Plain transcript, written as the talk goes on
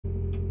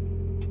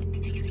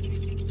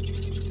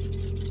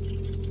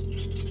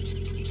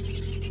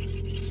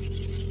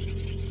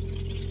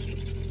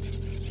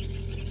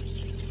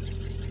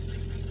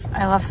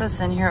I left this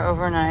in here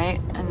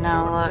overnight, and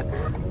now look.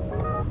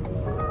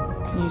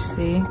 Can you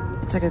see?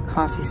 It's like a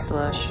coffee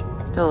slush.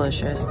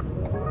 Delicious.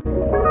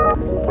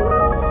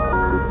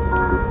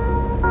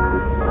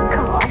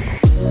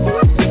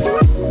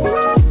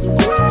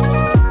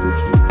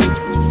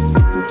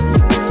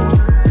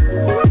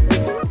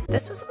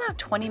 This was about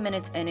 20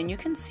 minutes in, and you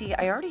can see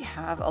I already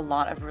have a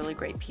lot of really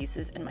great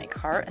pieces in my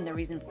cart, and the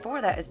reason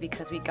for that is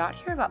because we got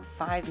here about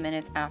 5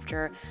 minutes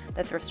after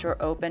the thrift store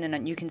opened,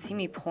 and you can see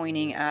me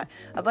pointing at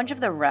a bunch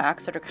of the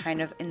racks that are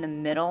kind of in the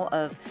middle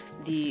of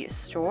the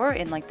store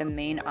in like the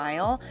main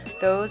aisle.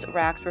 Those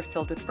racks were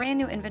filled with brand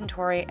new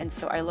inventory, and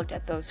so I looked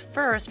at those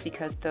first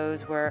because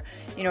those were,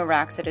 you know,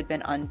 racks that had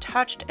been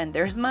untouched, and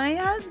there's my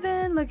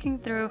husband looking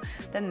through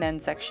the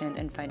men's section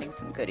and finding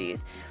some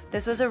goodies.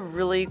 This was a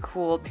really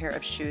cool pair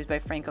of shoes by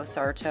Franco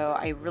Sarto.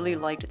 I really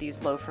liked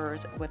these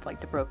loafers with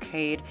like the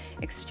brocade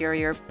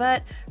exterior,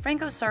 but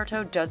Franco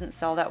Sarto doesn't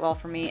sell that well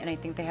for me, and I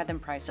think they had them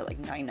priced at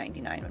like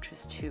 $9.99, which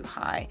was too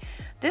high.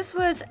 This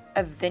was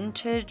a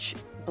vintage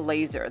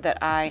blazer that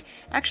I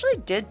actually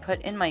did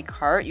put in my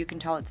cart. You can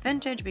tell it's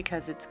vintage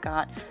because it's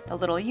got the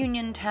little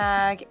union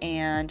tag,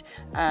 and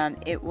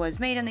it was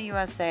made in the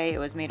USA. It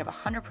was made of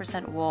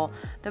 100% wool.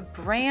 The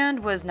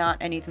brand was not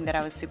anything that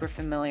I was super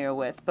familiar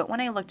with, but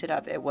when I looked it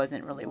up, it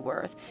wasn't really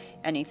worth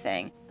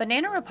anything.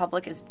 Banana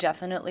Republic is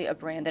definitely a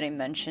brand that I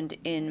mentioned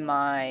in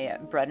my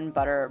bread and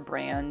butter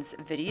brands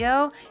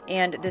video,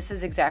 and this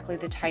is exactly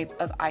the type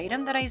of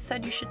item that I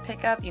said you should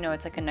pick up. You know,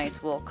 it's like a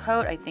nice wool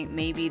coat. I think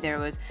maybe there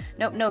was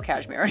no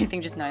cashmere or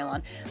anything, just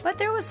nylon, but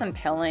there was some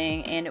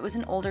pilling, and it was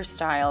an older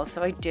style,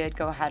 so I did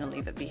go ahead and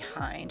leave it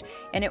behind,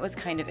 and it was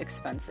kind of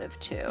expensive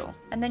too.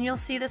 And then you'll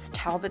see this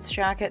Talbot's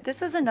jacket.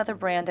 This is another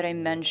brand that I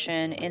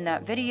mentioned in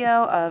that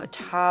video of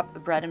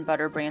top bread and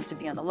butter brands to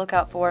be on the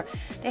lookout for.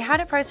 They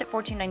had it priced at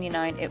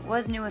 $14.99. It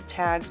was new with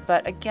tags,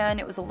 but again,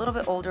 it was a little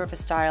bit older of a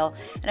style,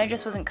 and I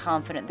just wasn't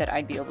confident that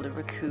I'd be able to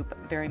recoup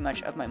very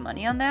much of my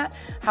money on that.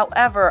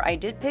 However, I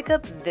did pick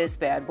up this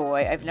bad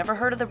boy. I've never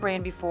heard of the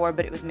brand before,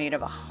 but it was made of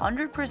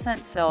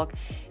 100% silk.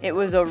 It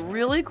was a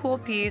really cool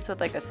piece with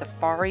like a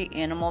safari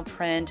animal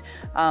print.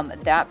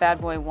 That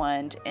bad boy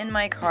went in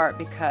my cart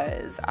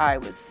because I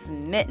was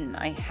smitten.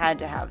 I had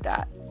to have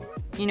that.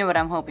 You know what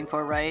I'm hoping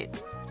for, right?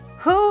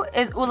 Who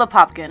is Ula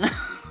Popkin?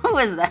 Who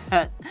is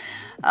that?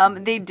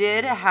 They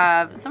did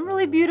have some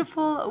really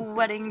beautiful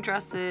wedding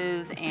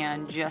dresses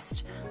and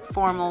just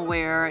formal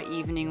wear,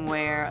 evening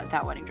wear.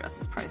 That wedding dress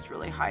was priced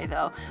really high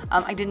though.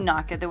 I did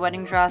not get the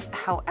wedding dress.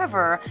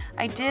 However,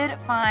 I did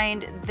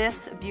find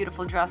this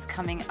beautiful dress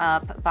coming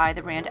up by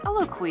the brand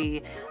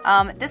Eloquii.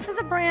 This is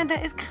a brand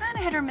that is kind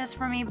of hit or miss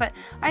for me, but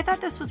I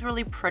thought this was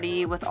really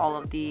pretty with all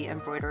of the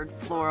embroidered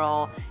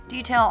floral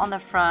detail on the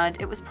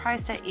front. It was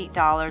priced at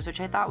 $8, which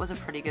I thought was a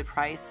pretty good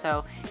price.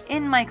 So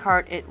in my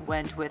cart, it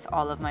went with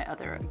all of my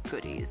other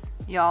goodies.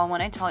 Y'all,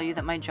 when I tell you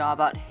that my jaw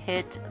about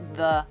hit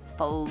the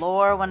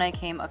floor when I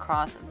came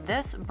across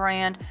this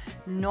brand,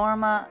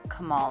 Norma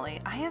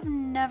Kamali. I have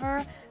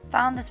never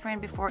found this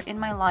brand before in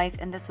my life,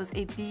 and this was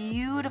a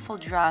beautiful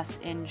dress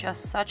in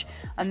just such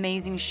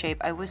amazing shape.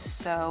 I was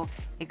so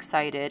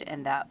excited,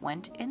 and that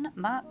went in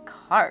my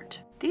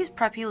cart. These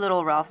preppy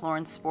little Ralph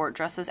Lauren sport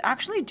dresses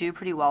actually do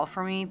pretty well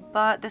for me,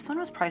 but this one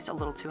was priced a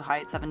little too high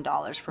at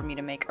 $7 for me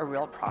to make a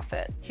real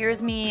profit.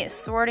 Here's me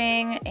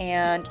sorting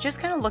and just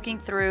kind of looking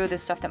through the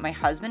stuff that my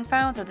husband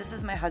found. So this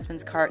is my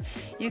husband's cart.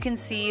 You can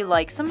see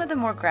like some of the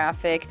more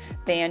graphic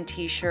band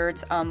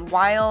t-shirts.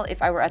 While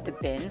if I were at the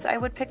bins, I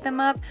would pick them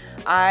up,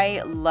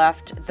 I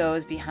left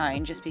those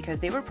behind just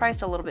because they were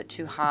priced a little bit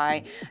too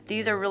high.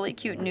 These are really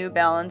cute New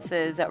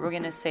Balances that we're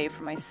gonna save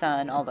for my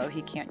son, although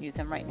he can't use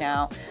them right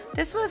now.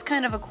 This was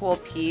kind of a cool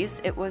piece.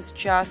 It was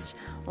just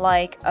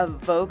like a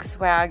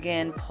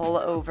Volkswagen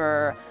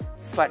pullover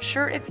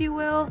sweatshirt, if you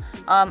will.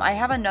 I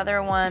have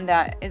another one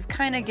that is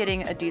kind of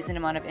getting a decent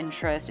amount of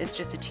interest. It's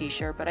just a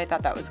t-shirt, but I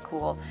thought that was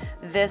cool.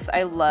 This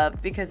I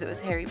loved because it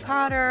was Harry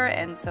Potter,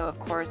 and so of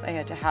course I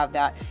had to have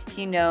that.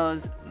 He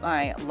knows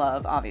my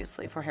love,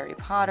 obviously, for Harry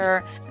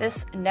Potter.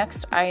 This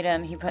next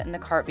item he put in the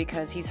cart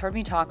because he's heard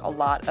me talk a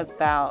lot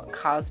about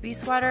Cosby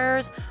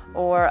sweaters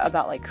or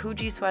about like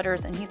Coogi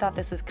sweaters, and he thought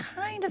this was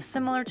kind of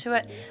similar to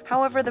it.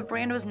 However, the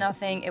brand was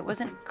nothing. It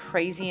wasn't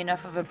crazy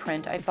enough of a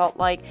print, I felt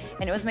like,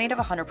 and it was made of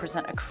 100%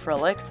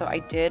 acrylic, so I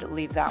did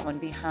leave that one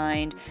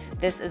behind.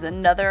 This is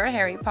another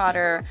Harry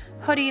Potter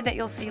hoodie that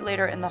you'll see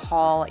later in the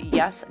haul.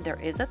 Yes, there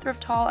is a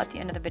thrift haul at the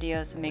end of the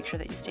video, so make sure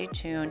that you stay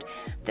tuned.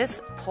 This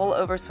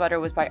pullover sweater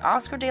was by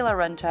Oscar de la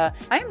Renta.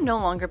 I am no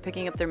longer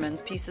picking up their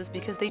men's pieces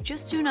because they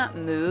just do not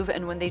move,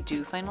 and when they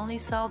do finally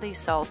sell, they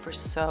sell for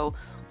so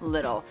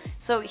little.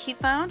 So he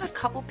found a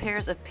couple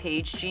pairs of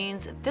Paige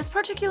jeans. This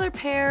particular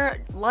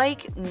pair,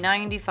 like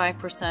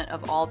 95%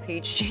 of all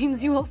Paige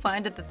jeans you will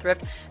find at the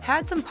thrift,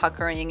 had some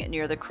puckering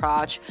near the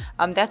crotch.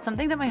 That's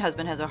something that my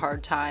husband has a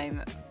hard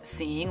time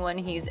seeing when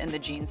he's in the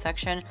jean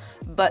section.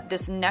 But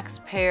this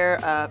next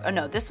pair of, oh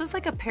no, this was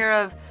like a pair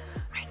of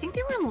I think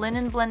they were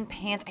linen blend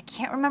pants. I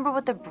can't remember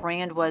what the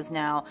brand was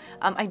now.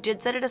 I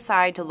did set it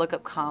aside to look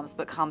up comps,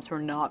 but comps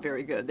were not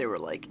very good. They were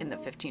like in the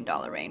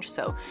 $15 range.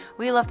 So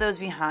we left those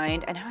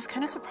behind, and I was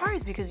kind of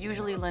surprised because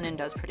usually linen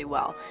does pretty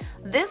well.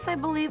 This, I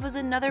believe, was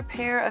another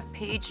pair of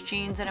Paige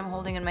jeans that I'm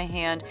holding in my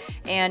hand,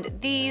 and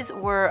these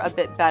were a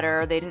bit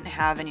better. They didn't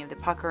have any of the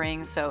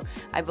puckering, so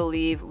I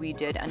believe we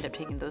did end up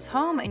taking those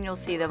home, and you'll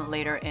see them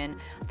later in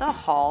the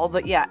haul.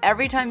 But yeah,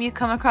 every time you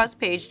come across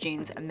Paige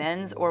jeans,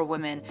 men's or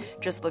women,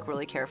 just look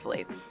really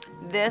carefully.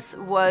 This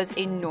was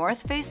a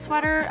North Face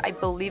sweater. I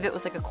believe it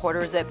was like a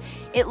quarter zip.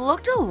 It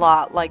looked a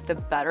lot like the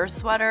Better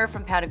sweater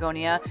from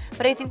Patagonia,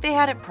 but I think they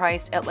had it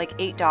priced at like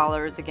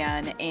 $8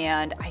 again,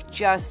 and I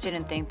just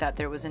didn't think that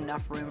there was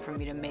enough room for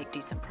me to make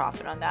decent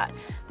profit on that.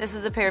 This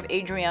is a pair of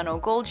Adriano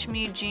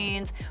Goldschmied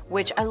jeans,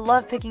 which I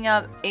love picking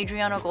up.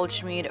 Adriano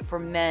Goldschmied for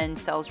men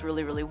sells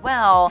really, really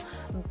well,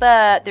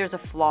 but there's a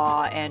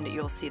flaw, and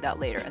you'll see that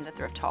later in the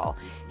thrift haul.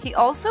 He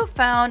also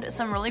found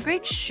some really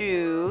great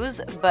shoes,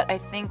 but I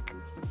think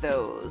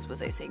those,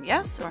 was I saying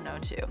yes or no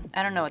to?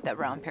 I don't know what that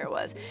brown pair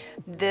was.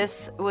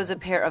 This was a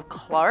pair of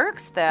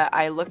Clarks that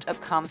I looked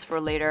up comps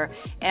for later,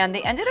 and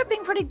they ended up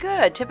being pretty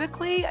good.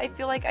 Typically, I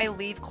feel like I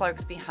leave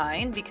Clarks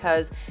behind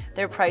because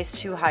they're priced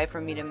too high for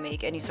me to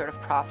make any sort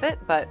of profit,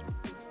 but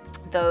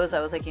those,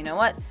 I was like, you know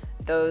what?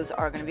 Those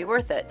are going to be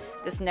worth it.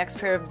 This next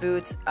pair of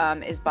boots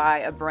is by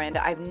a brand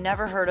that I've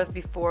never heard of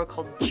before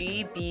called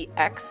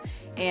GBX,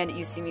 and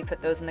you see me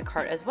put those in the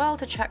cart as well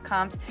to check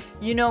comps.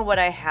 You know what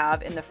I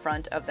have in the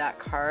front of that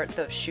cart.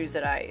 The shoes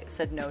that I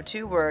said no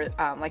to were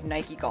like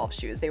Nike golf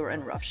shoes. They were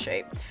in rough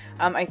shape.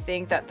 I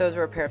think that those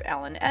were a pair of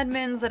Allen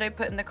Edmonds that I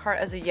put in the cart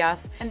as a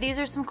yes, and these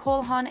are some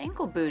Cole Haan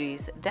ankle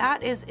booties.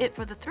 That is it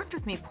for the Thrift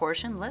With Me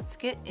portion. Let's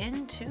get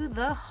into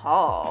the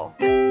haul.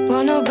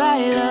 Won't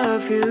nobody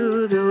love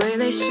you the way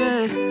they should.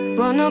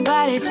 Won't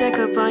nobody check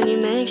up on you,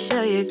 make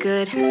sure you're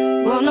good.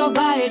 Won't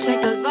nobody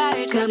check those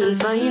body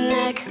tremors for your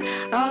neck.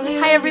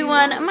 Hi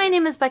everyone, my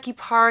name is Becky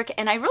Park,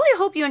 and I really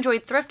hope you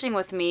enjoyed thrifting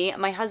with me.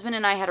 My husband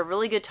and I had a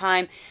really good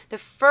time. The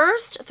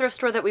first thrift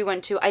store that we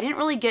went to, I didn't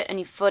really get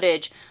any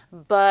footage,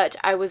 but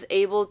I was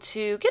able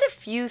to get a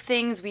few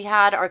things. We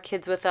had our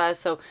kids with us,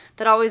 so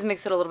that always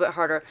makes it a little bit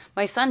harder.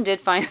 My son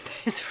did find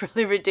this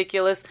really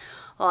ridiculous,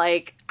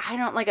 like, I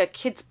don't like a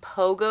kid's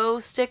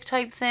pogo stick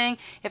type thing.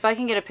 If I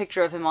can get a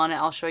picture of him on it,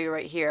 I'll show you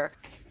right here.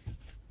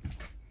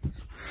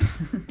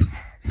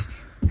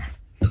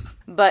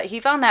 But he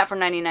found that for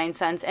 99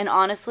 cents, and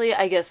honestly,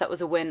 I guess that was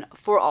a win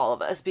for all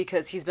of us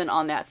because he's been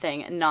on that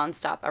thing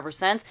nonstop ever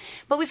since.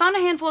 But we found a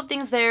handful of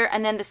things there,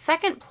 and then the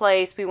second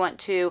place we went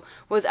to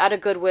was at a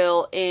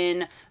Goodwill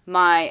in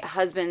my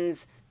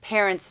husband's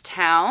parents'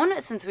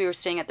 town. Since we were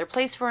staying at their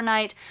place for a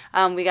night,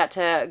 we got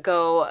to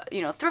go,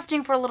 you know,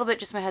 thrifting for a little bit,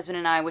 just my husband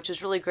and I, which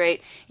was really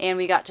great, and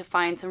we got to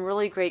find some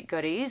really great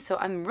goodies. So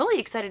I'm really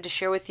excited to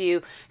share with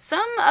you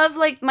some of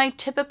like my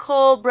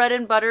typical bread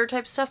and butter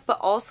type stuff, but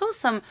also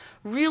some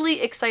really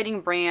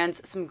exciting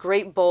brands, some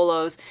great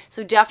BOLOS.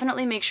 So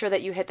definitely make sure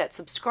that you hit that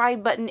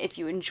subscribe button if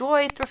you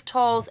enjoy thrift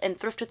hauls and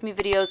Thrift With Me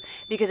videos,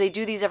 because I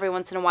do these every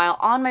once in a while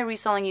on my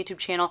reselling YouTube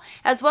channel,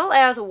 as well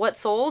as what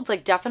sold.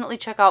 Like, definitely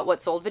check out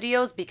what sold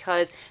videos,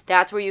 because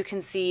that's where you can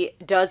see,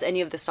 does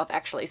any of this stuff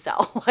actually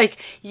sell? Like,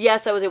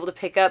 yes, I was able to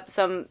pick up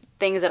some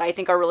things that I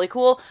think are really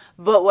cool,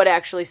 but what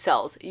actually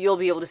sells, you'll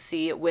be able to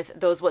see with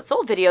those what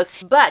sold videos.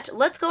 But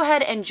let's go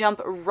ahead and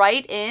jump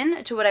right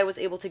in to what I was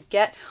able to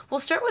get. We'll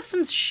start with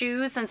some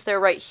shoes since they're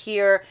right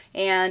here,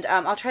 and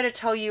I'll try to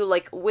tell you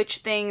like which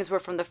things were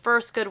from the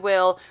first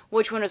Goodwill,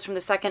 which one was from the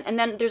second, and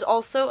then there's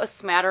also a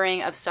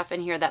smattering of stuff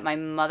in here that my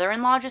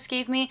mother-in-law just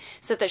gave me,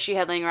 stuff that she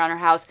had laying around her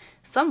house.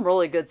 Some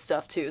really good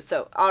stuff too.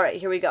 So, all right,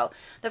 here we go.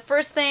 The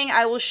first thing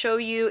I will show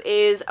you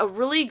is a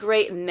really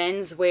great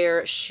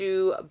menswear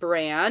shoe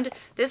brand.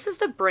 This is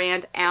the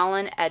brand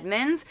Allen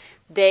Edmonds.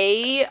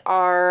 They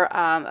are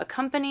a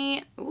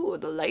company. Ooh,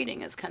 the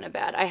lighting is kind of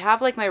bad. I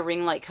have like my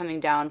ring light coming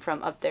down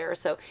from up there,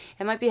 so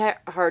it might be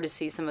hard to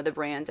see some of the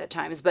brands at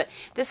times. But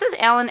this is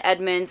Allen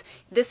Edmonds.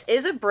 This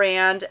is a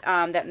brand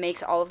that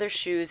makes all of their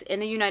shoes in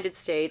the United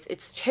States.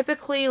 It's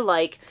typically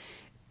like,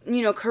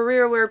 you know,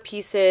 career wear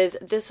pieces.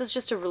 This is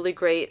just a really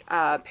great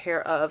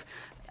pair of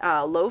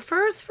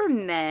loafers for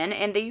men,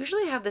 and they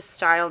usually have the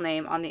style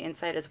name on the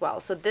inside as well.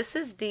 So this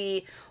is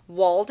the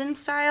Walden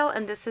style,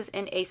 and this is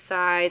in a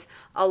size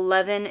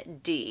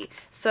 11D.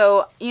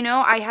 So, you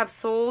know, I have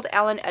sold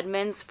Allen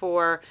Edmonds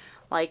for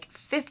like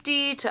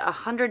 $50 to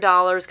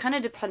 $100, kind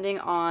of depending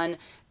on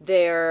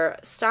their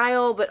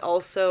style, but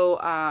also,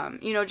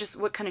 you know, just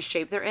what kind of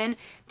shape they're in.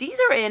 These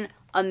are in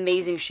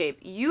amazing shape.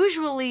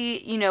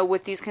 Usually, you know,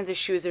 with these kinds of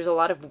shoes, there's a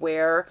lot of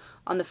wear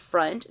on the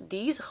front.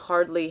 These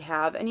hardly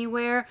have any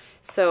wear,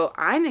 so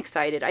I'm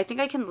excited. I think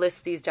I can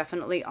list these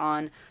definitely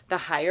on the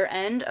higher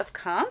end of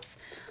comps.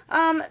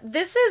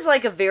 This is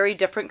like a very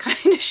different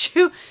kind of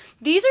shoe.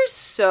 These are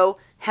so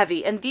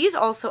heavy, and these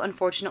also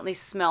unfortunately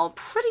smell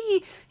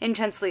pretty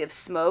intensely of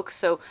smoke.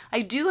 So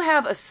I do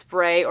have a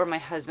spray, or my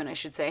husband I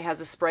should say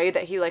has a spray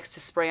that he likes to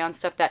spray on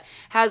stuff that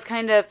has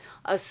kind of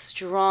a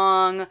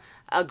strong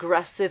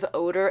aggressive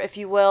odor, if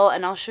you will,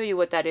 and I'll show you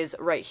what that is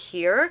right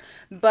here.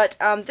 But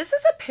this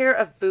is a pair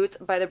of boots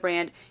by the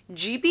brand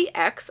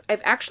GBX.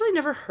 I've actually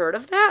never heard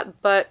of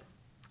that, but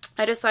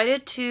I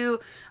decided to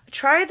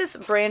try this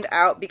brand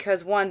out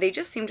because, one, they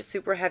just seemed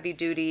super heavy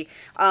duty.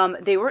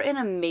 They were in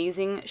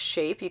amazing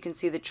shape. You can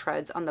see the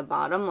treads on the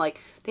bottom.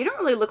 Like, they don't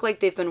really look like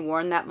they've been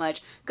worn that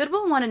much.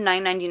 Goodwill wanted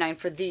 $9.99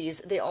 for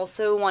these. They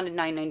also wanted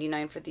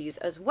 $9.99 for these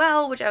as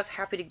well, which I was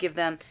happy to give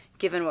them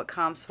given what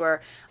comps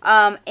were.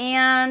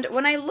 And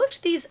when I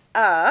looked these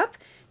up,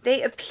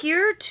 they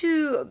appear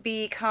to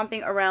be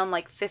comping around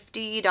like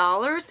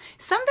 $50.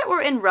 Some that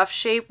were in rough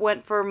shape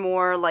went for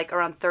more like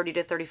around $30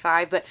 to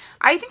 $35, but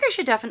I think I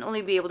should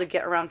definitely be able to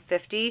get around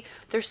 $50.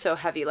 They're so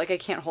heavy, like I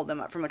can't hold them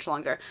up for much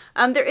longer.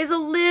 There is a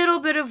little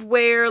bit of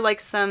wear, like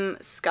some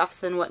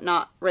scuffs and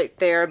whatnot right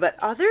there, but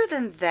other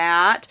than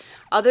that,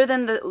 other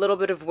than the little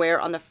bit of wear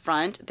on the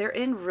front, they're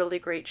in really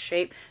great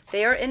shape.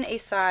 They are in a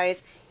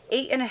size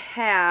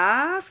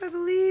 8.5, I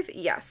believe.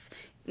 Yes.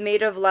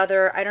 Made of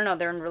leather. I don't know.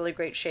 They're in really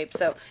great shape.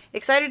 So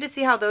excited to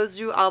see how those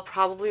do. I'll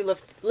probably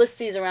list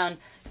these around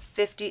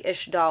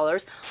 $50-ish.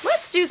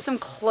 Let's do some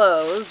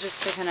clothes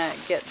just to kind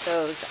of get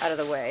those out of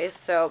the way.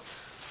 So,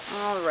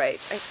 all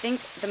right. I think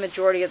the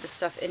majority of the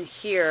stuff in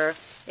here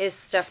is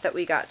stuff that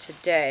we got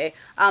today.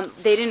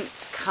 They didn't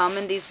come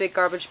in these big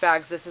garbage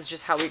bags. This is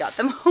just how we got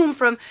them home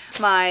from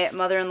my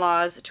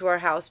mother-in-law's to our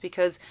house,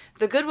 because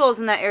the Goodwills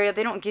in that area,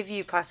 they don't give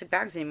you plastic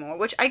bags anymore,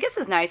 which I guess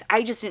is nice.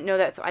 I just didn't know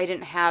that, so I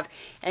didn't have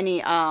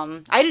any,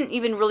 I didn't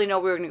even really know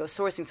we were going to go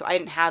sourcing, so I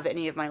didn't have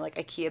any of my like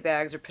IKEA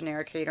bags or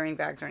Panera catering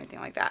bags or anything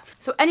like that.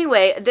 So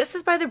anyway, this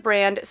is by the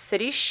brand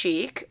City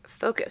Chic.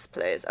 Focus,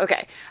 please.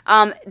 Okay.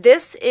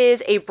 This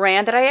is a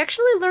brand that I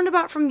actually learned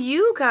about from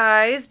you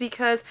guys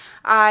because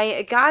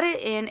I got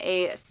it in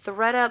a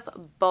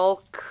ThredUp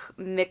bulk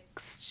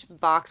mixed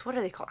box. What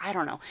are they called? I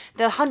don't know.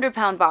 The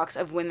 100-pound box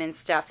of women's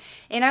stuff.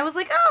 And I was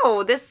like,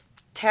 oh, this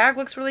tag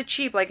looks really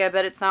cheap. Like, I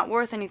bet it's not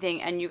worth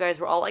anything. And you guys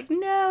were all like,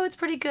 no, it's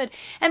pretty good.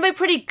 And by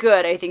pretty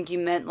good, I think you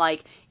meant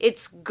like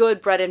it's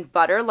good bread and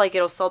butter. Like,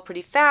 it'll sell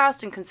pretty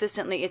fast and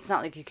consistently. It's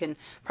not like you can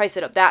price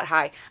it up that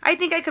high. I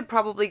think I could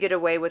probably get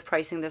away with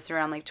pricing this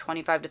around like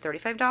 $25 to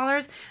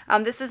 $35.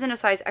 This is in a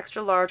size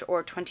extra large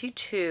or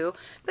 22.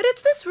 But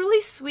it's this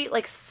really sweet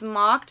like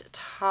smocked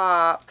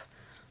top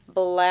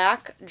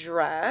black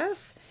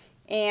dress.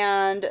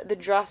 And the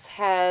dress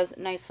has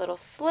nice little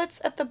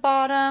slits at the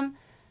bottom.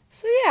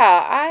 So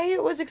yeah, I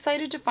was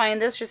excited to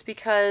find this just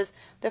because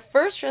the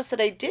first dress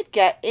that I did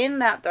get in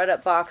that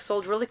ThredUp box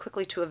sold really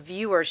quickly to a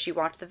viewer. She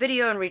watched the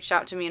video and reached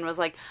out to me and was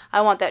like,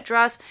 I want that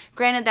dress.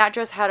 Granted, that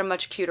dress had a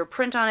much cuter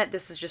print on it.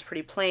 This is just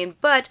pretty plain,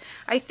 but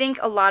I think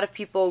a lot of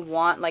people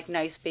want like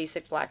nice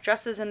basic black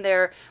dresses in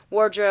their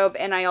wardrobe,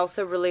 and I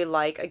also really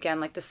like, again,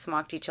 like the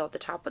smock detail at the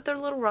top with their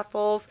little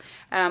ruffles.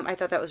 I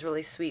thought that was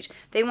really sweet.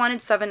 They wanted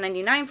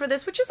 $7.99 for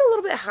this, which is a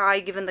little bit high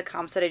given the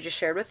comps that I just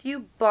shared with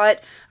you,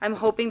 but I'm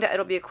hoping that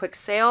it'll be a quick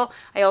sale.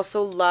 I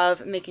also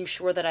love making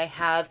sure that I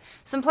have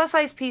some plus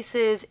size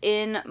pieces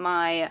in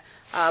my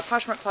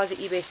Poshmark closet,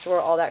 eBay store,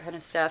 all that kind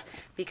of stuff,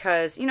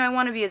 because, you know, I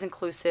want to be as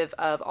inclusive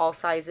of all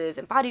sizes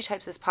and body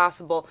types as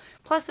possible.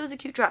 Plus, it was a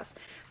cute dress.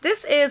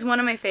 This is one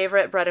of my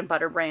favorite bread and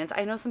butter brands.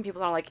 I know some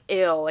people are like,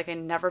 ew, like I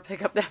never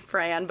pick up that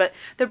brand, but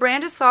the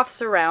brand is Soft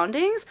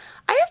Surroundings.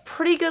 I have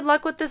pretty good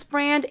luck with this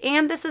brand,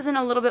 and this is in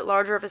a little bit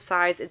larger of a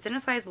size. It's in a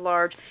size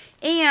large,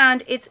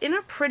 and it's in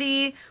a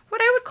pretty,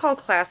 what I would call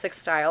classic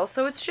style.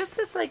 So it's just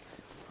this like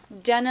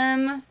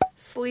denim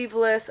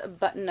sleeveless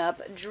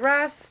button-up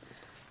dress.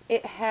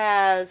 It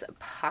has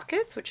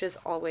pockets, which is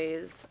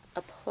always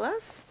a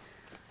plus.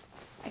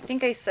 I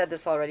think I said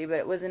this already, but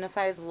it was in a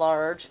size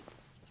large.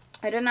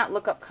 I did not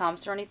look up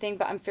comps or anything,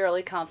 but I'm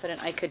fairly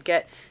confident I could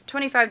get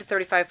 $25 to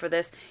 $35 for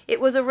this.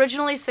 It was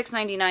originally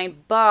 $6.99,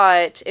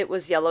 but it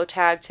was yellow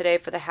tagged today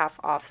for the half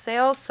off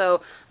sale,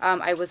 so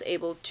I was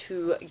able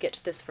to get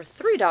this for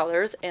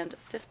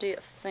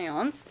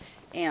 $3.50,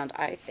 and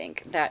I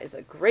think that is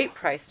a great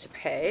price to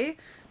pay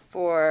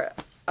for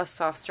a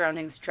Soft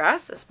Surroundings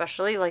dress,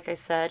 especially, like I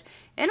said,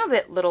 in a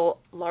bit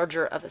little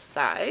larger of a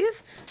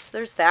size. So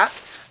there's that.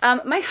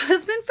 My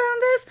husband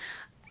found this.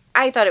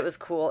 I thought it was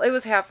cool. It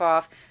was half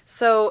off.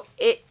 So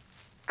I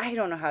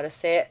don't know how to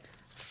say it.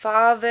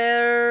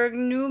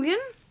 Favernugen?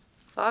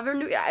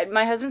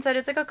 My husband said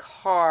it's like a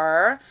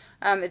car.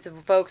 It's a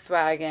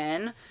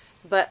Volkswagen.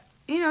 But,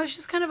 you know, it's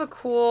just kind of a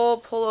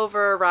cool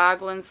pullover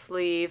raglan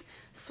sleeve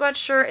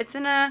sweatshirt. It's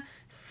in a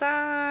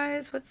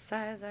size, what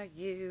size are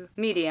you?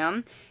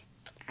 Medium.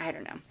 I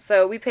don't know.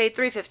 So we paid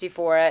 $3.50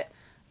 for it.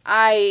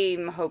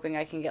 I'm hoping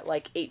I can get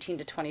like 18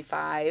 to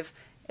 25.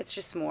 It's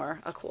just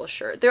more a cool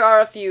shirt. There are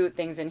a few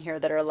things in here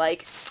that are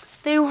like,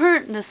 they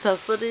weren't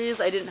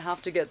necessities. I didn't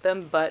have to get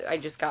them, but I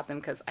just got them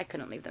because I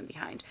couldn't leave them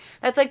behind.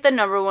 That's like the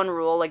 #1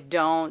 rule. Like,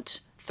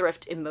 don't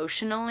thrift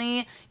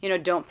emotionally. You know,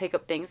 don't pick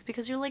up things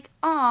because you're like,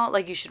 oh,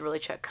 like you should really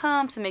check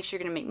comps and make sure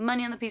you're going to make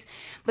money on the piece.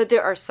 But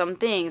there are some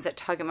things that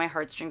tug at my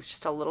heartstrings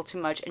just a little too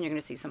much, and you're going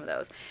to see some of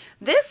those.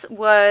 This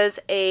was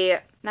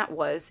a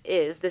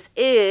This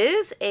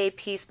is a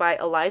piece by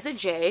Eliza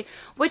J,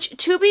 which,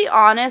 to be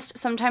honest,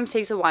 sometimes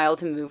takes a while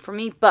to move for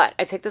me, but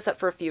I picked this up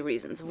for a few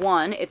reasons.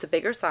 One, it's a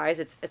bigger size.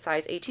 It's a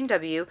size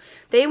 18W.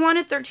 They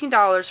wanted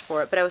 $13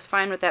 for it, but I was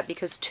fine with that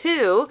because,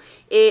 two,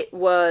 it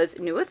was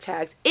new with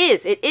tags.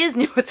 It is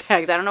new with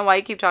tags. I don't know why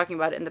I keep talking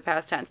about it in the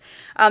past tense.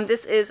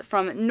 This is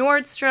from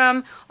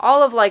Nordstrom.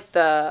 All of, like,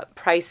 the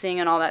pricing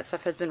and all that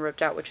stuff has been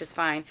ripped out, which is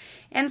fine.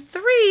 And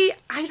three,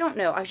 I don't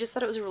know. I just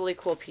thought it was a really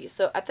cool piece.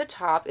 So at the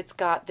top, it's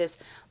got this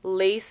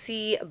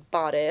lacy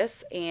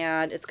bodice,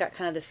 and it's got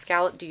kind of the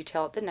scallop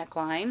detail at the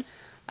neckline.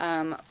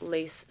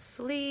 Lace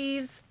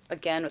sleeves,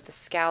 again with the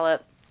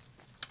scallop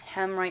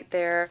hem right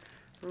there.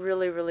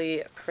 Really,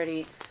 really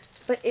pretty.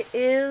 But it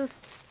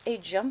is a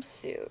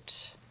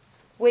jumpsuit,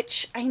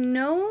 which I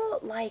know,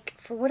 like,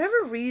 for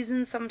whatever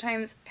reason,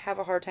 sometimes have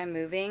a hard time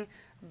moving,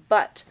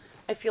 but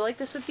I feel like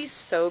this would be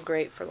so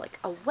great for, like,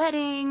 a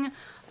wedding.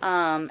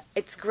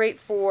 It's great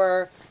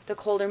for the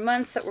colder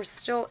months that we're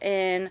still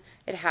in.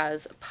 It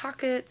has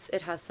pockets.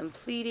 It has some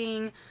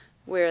pleating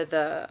where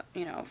the,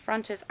 you know,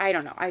 front is. I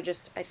don't know. I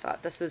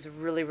thought this was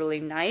really, really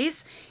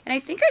nice. And I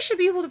think I should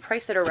be able to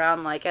price it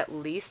around, like, at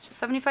least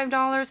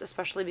 $75,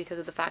 especially because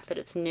of the fact that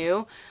it's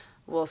new.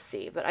 We'll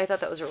see. But I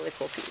thought that was a really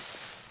cool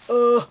piece.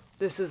 Oh,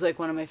 this is, like,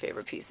 one of my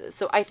favorite pieces.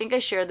 So I think I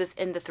shared this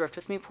in the Thrift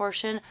With Me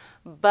portion,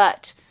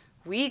 but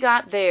we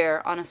got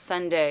there on a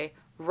Sunday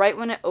right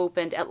when it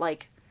opened at,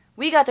 like,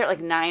 we got there at like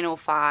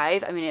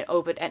 9:05. I mean, it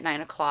opened at 9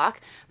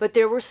 o'clock, but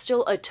there were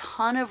still a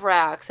ton of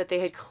racks that they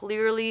had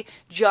clearly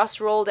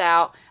just rolled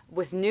out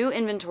with new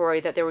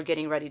inventory that they were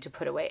getting ready to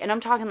put away. And I'm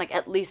talking like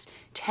at least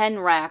 10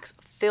 racks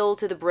filled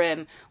to the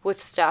brim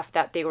with stuff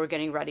that they were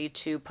getting ready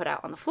to put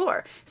out on the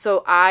floor.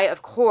 So I,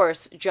 of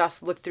course,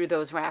 just looked through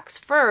those racks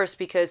first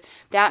because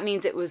that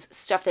means it was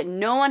stuff that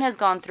no one has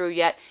gone through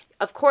yet.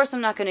 Of course, I'm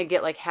not going to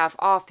get like half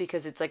off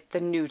because it's like the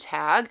new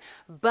tag,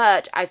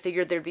 but I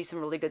figured there'd be some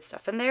really good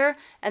stuff in there,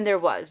 and there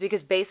was,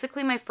 because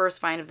basically my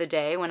first find of the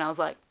day when I was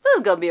like, this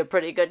is going to be a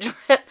pretty good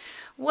trip,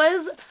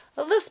 was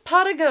this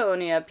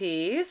Patagonia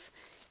piece.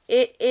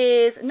 It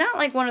is not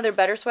like one of their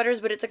better sweaters,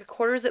 but it's like a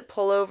quarter zip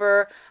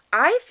pullover.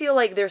 I feel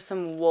like there's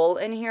some wool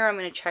in here. I'm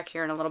going to check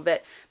here in a little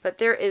bit, but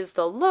there is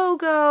the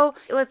logo.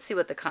 Let's see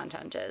what the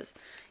content is.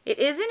 It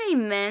is in a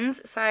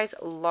men's size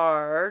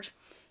large,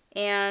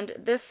 and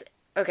this,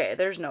 okay,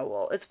 there's no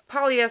wool. It's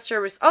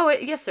polyester. Oh,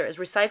 yes, there is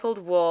recycled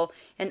wool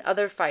and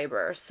other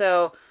fiber.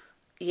 So,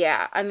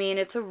 yeah, I mean,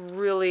 it's a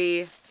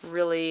really,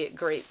 really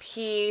great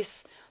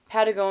piece.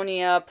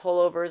 Patagonia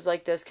pullovers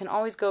like this can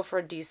always go for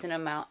a decent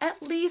amount.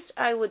 At least,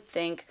 I would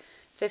think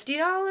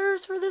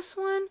 $50 for this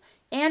one.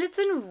 And it's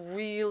in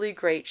really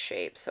great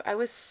shape. So I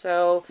was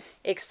so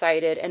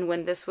excited. And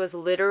when this was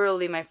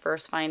literally my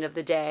first find of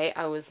the day,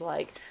 I was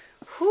like,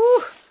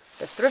 whew,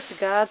 the thrift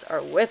gods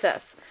are with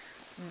us.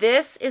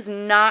 This is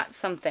not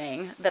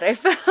something that I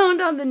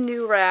found on the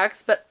new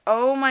racks, but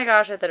oh my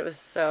gosh, I thought it was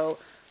so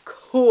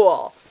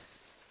cool.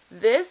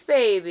 This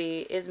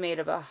baby is made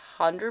of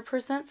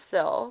 100%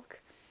 silk.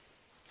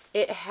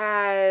 It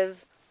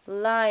has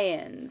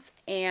lions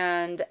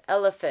and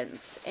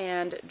elephants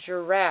and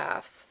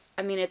giraffes.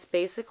 I mean, it's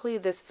basically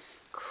this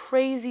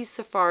crazy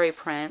safari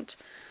print.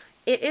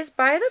 It is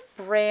by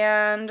the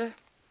brand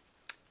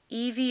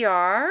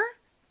EVR,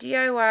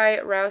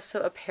 DIY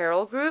Rousseau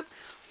Apparel Group.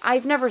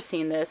 I've never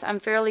seen this. I'm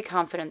fairly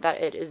confident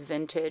that it is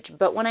vintage,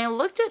 but when I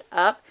looked it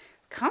up,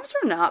 comps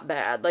were not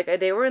bad. Like,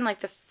 they were in like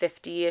the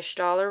 $50-ish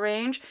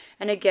range,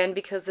 and again,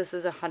 because this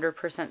is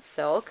 100%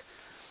 silk,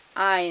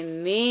 I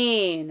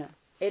mean,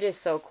 it is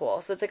so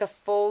cool. So it's like a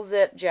full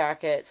zip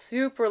jacket,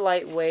 super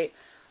lightweight.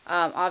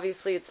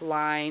 Obviously, it's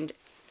lined.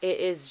 It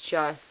is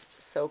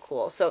just so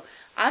cool. So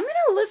I'm going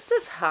to list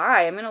this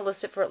high. I'm going to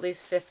list it for at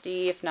least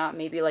 $50, if not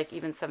maybe like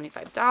even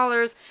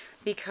 $75,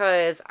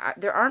 because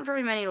there aren't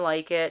very many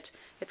like it.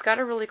 It's got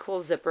a really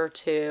cool zipper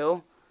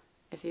too,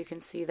 if you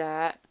can see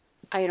that.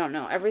 I don't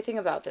know. Everything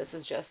about this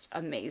is just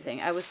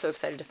amazing. I was so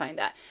excited to find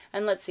that.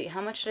 And let's see,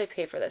 how much did I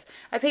pay for this?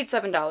 I paid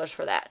 $7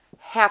 for that.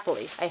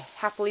 Happily. I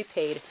happily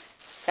paid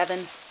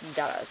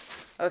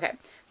 $7. Okay.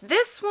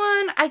 This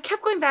one, I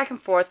kept going back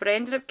and forth, but I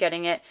ended up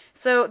getting it.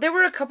 So there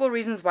were a couple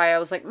reasons why I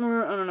was like, I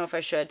don't know if I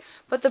should.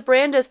 But the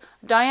brand is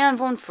Diane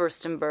von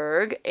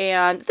Furstenberg,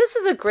 and this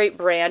is a great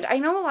brand. I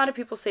know a lot of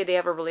people say they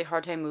have a really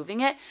hard time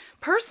moving it.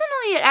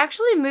 Personally, it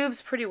actually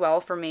moves pretty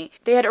well for me.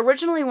 They had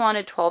originally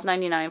wanted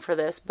 $12.99 for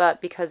this,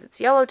 but because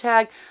it's yellow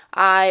tag,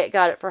 I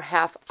got it for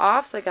half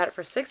off, so I got it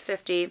for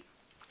 $6.50.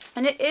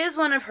 And it is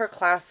one of her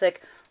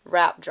classic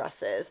wrap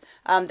dresses.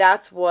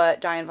 That's what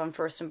Diane von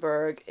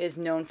Furstenberg is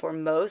known for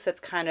most.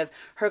 That's kind of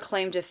her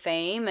claim to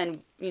fame,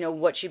 and you know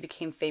what she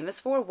became famous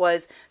for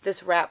was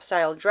this wrap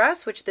style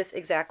dress, which this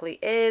exactly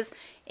is.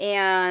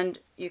 And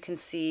you can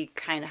see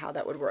kind of how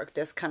that would work.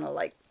 This kind of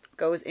like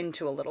goes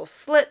into a little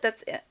slit.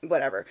 That's it.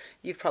 Whatever.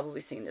 You've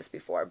probably seen this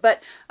before,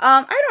 but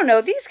I don't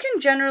know. These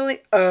can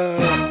generally.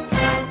 There's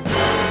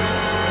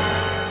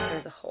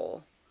a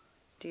hole.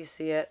 Do you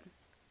see it?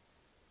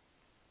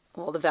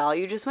 Well, the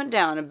value just went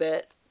down a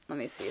bit. Let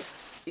me see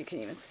if you can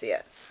even see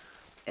it.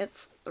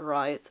 It's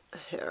right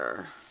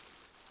here.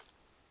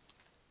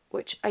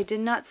 Which I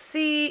did not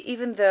see,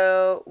 even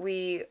though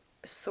we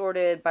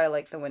sorted by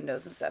like the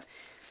windows and stuff.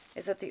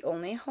 Is that the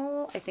only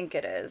hole? I think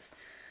it is.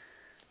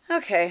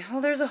 Okay,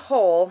 well there's a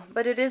hole,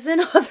 but it is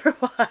in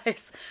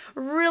otherwise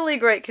really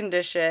great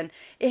condition.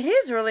 It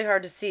is really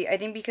hard to see, I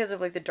think because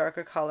of like the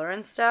darker color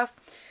and stuff.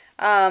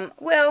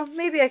 Well,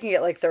 maybe I can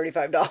get like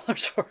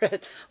 $35 for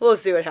it. We'll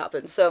see what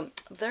happens. So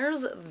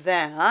there's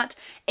that.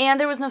 And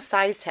there was no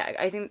size tag.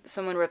 I think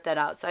someone ripped that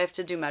out, so I have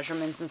to do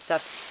measurements and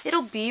stuff.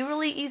 It'll be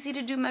really easy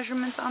to do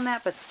measurements on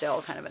that, but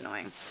still kind of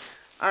annoying.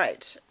 All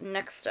right,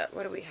 next up,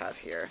 what do we have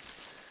here?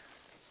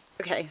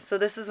 Okay, so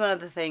this is one of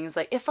the things,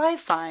 like, if I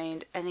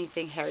find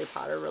anything Harry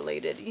Potter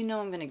related, you know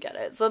I'm going to get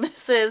it. So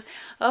this is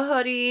a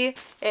hoodie.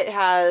 It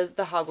has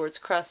the Hogwarts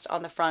crest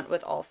on the front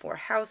with all 4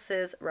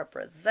 houses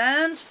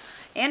represent.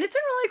 And it's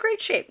in really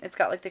great shape. It's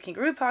got, like, the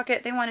kangaroo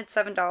pocket. They wanted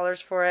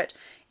 $7 for it.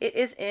 It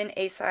is in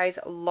a size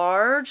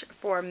large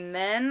for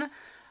men.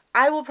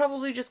 I will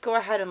probably just go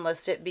ahead and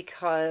list it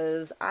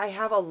because I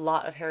have a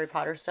lot of Harry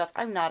Potter stuff.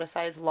 I'm not a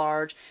size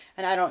large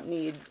and I don't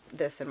need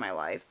this in my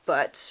life,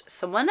 but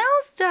someone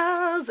else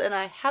does, and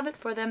I have it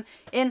for them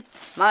in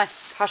my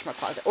Poshmark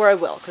closet, or I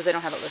will because I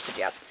don't have it listed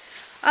yet.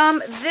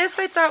 This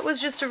I thought was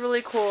just a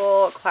really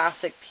cool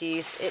classic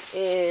piece. It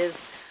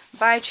is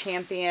by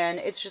Champion.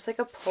 It's just like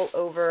a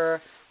pullover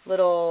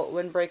little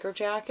windbreaker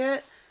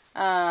jacket.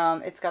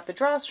 It's got the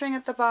drawstring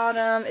at the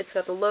bottom, it's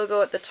got the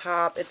logo at the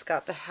top, it's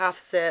got the half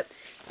zip,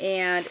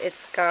 and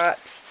it's got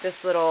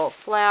this little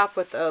flap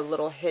with a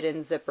little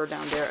hidden zipper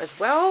down there as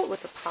well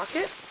with a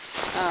pocket.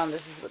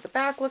 This is what the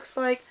back looks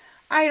like.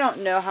 I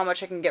don't know how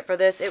much I can get for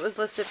this. It was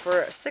listed for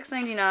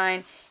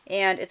 $6.99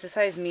 and it's a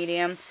size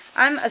medium.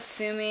 I'm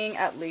assuming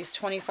at least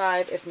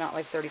 25, if not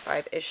like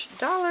 35-ish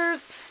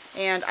dollars,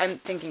 and I'm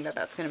thinking that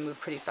that's going to move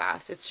pretty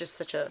fast. It's just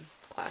such a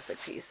classic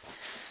piece.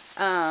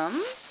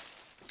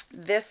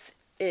 This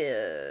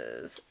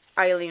is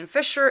Eileen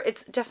Fisher.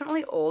 It's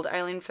definitely old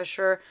Eileen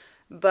Fisher,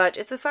 but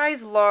it's a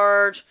size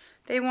large.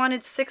 They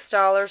wanted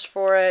 $6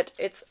 for it.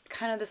 It's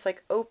kind of this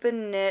like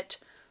open knit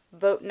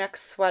boat neck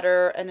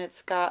sweater, and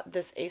it's got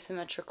this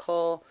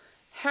asymmetrical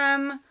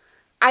hem.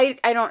 I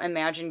don't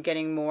imagine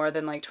getting more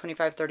than like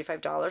 $25,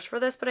 $35 for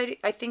this, but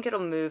I think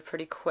it'll move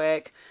pretty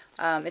quick.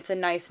 It's a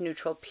nice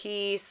neutral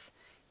piece,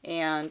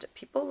 and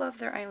people love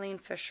their Eileen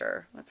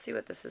Fisher. Let's see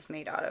what this is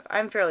made out of.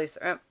 I'm fairly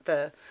certain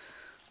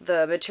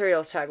the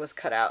materials tag was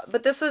cut out,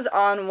 but this was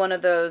on one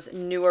of those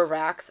newer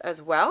racks as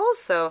well,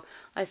 so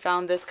I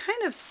found this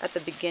kind of at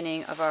the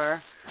beginning of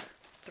our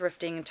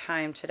thrifting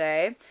time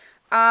today.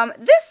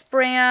 This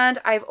brand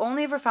I've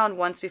only ever found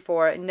once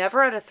before,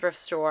 never at a thrift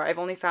store. I've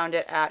only found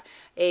it at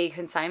a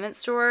consignment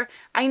store.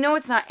 I know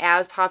it's not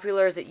as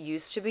popular as it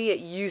used to be. It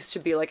used to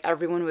be like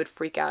everyone would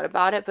freak out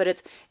about it, but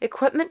it's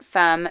Equipment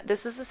Femme.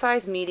 This is a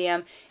size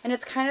medium, and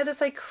it's kind of this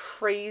like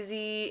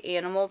crazy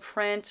animal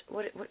print.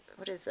 What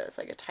is this?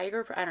 Like a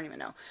tiger print? I don't even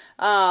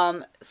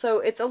know. So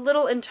it's a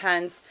little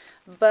intense,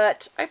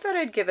 but I thought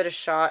I'd give it a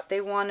shot. They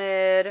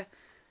wanted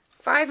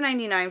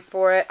 $5.99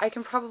 for it. I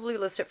can probably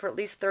list it for at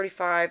least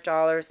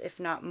 $35, if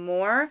not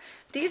more.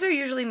 These are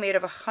usually made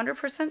of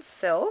 100%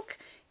 silk,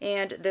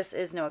 and this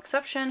is no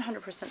exception,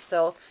 100%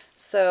 silk.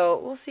 So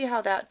we'll see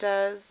how that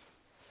does.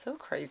 So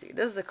crazy.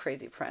 This is a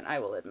crazy print, I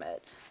will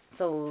admit.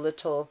 It's a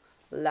little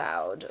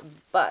loud,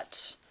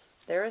 but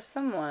there is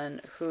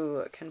someone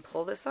who can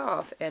pull this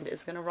off and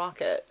is going to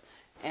rock it.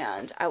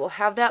 And I will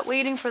have that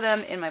waiting for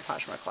them in my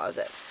Poshmark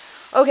closet.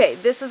 Okay,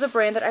 this is a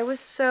brand that I was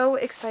so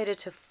excited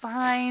to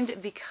find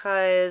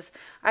because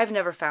I've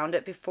never found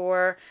it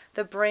before.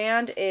 The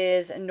brand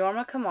is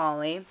Norma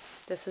Kamali.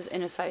 This is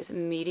in a size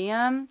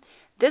medium.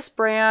 This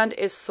brand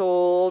is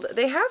sold,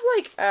 they have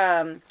like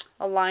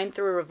a line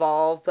through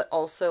Revolve, but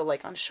also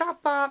like on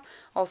Shopbop,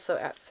 also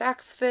at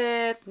Saks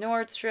Fifth,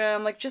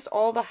 Nordstrom, like just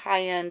all the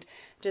high-end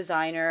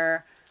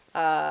designer,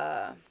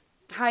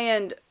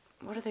 high-end,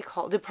 what are they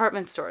called?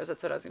 Department stores,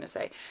 that's what I was going to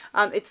say.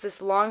 It's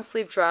this long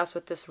sleeve dress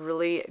with this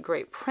really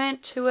great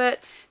print to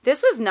it.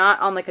 This was not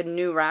on like a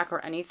new rack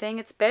or anything.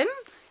 It's been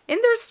in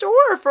their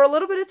store for a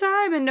little bit of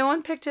time and no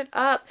one picked it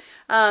up.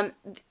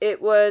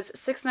 It was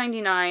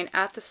 $6.99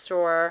 at the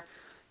store.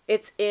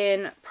 It's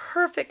in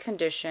perfect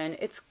condition.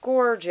 It's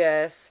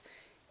gorgeous.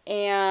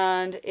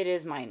 And it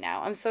is mine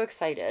now. I'm so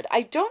excited.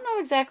 I don't know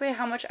exactly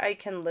how much I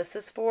can list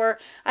this for.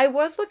 I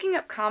was looking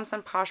up comps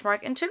on Poshmark,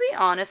 and to be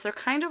honest, they're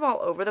kind of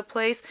all over the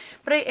place,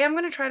 but I am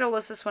going to try to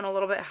list this one a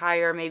little bit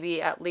higher, maybe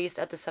at least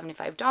at the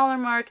 $75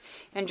 mark,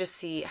 and just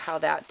see how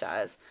that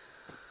does.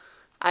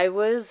 I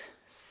was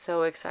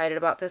so excited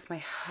about this. My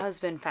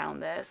husband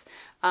found this.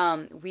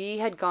 We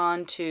had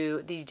gone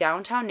to the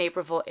downtown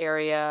Naperville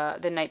area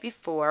the night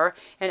before,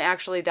 and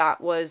actually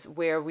that was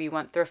where we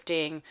went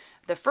thrifting.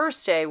 The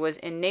first day was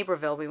in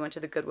Naperville. We went to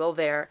the Goodwill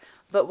there.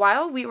 But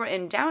while we were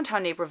in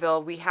downtown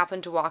Naperville, we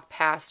happened to walk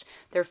past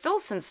their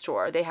Filson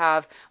store. They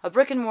have a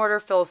brick and mortar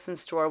Filson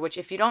store, which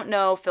if you don't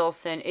know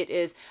Filson, it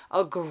is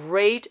a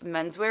great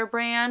menswear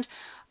brand.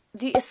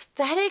 The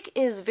aesthetic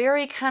is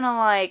very kind of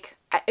like,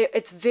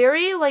 it's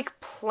very like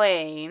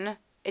plain,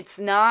 it's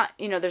not,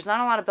 you know, there's not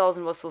a lot of bells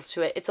and whistles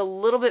to it. It's a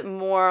little bit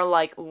more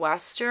like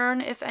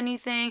Western, if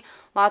anything.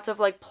 Lots of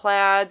like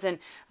plaids and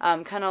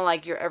kind of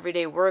like your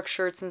everyday work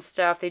shirts and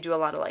stuff. They do a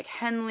lot of like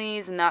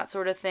Henleys and that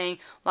sort of thing.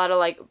 A lot of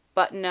like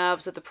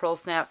button-ups with the pearl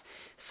snaps.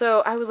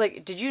 So I was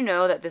like, did you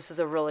know that this is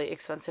a really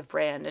expensive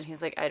brand? And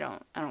he's like, I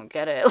don't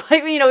get it.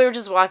 Like, you know, we were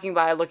just walking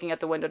by looking at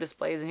the window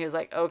displays and he was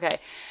like, okay.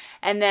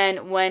 And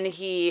then when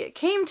he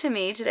came to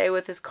me today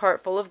with his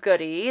cart full of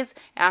goodies,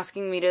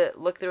 asking me to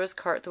look through his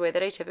cart the way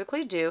that I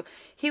typically do,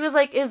 he was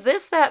like, is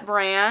this that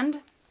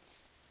brand?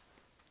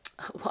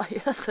 Why,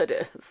 yes, it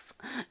is.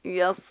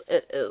 Yes,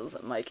 it is,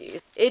 Mikey.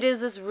 It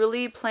is this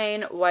really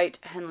plain white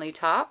Henley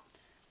top,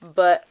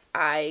 but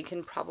I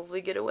can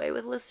probably get away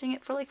with listing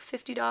it for like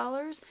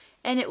 $50,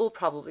 and it will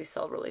probably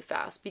sell really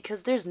fast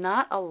because there's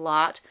not a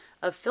lot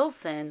of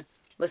Filson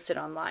listed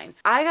online.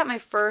 I got my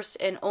first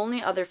and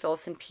only other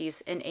Filson piece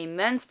in a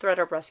men's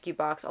thredUP rescue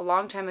box a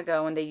long time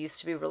ago when they used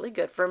to be really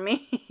good for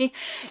me.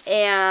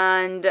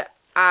 And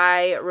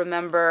I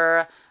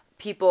remember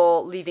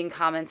people leaving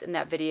comments in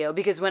that video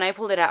because when I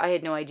pulled it out, I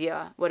had no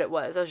idea what it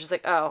was. I was just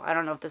like, oh, I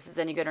don't know if this is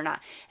any good or not.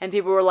 And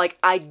people were like,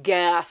 I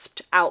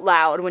gasped out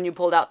loud when you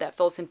pulled out that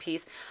Filson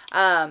piece.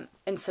 And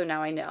so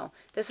now I know.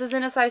 This is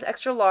in a size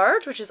extra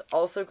large, which is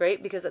also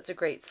great because it's a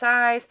great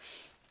size.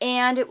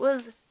 And it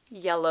was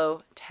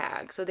yellow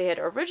tag. So they had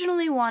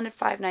originally wanted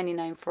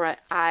 $5.99 for it.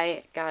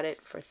 I got it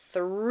for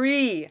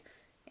 $3.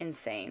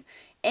 Insane.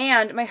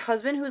 And my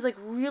husband, who's like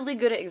really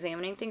good at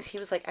examining things, he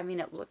was like, I mean,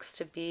 it looks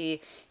to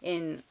be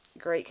in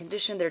great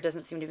condition. There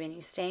doesn't seem to be any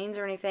stains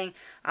or anything.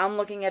 I'm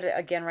looking at it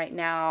again right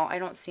now. I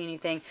don't see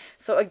anything.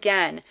 So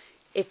again,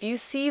 if you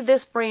see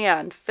this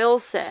brand,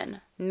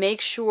 Filson, make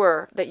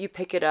sure that you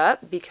pick it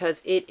up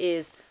because it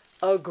is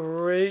a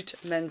great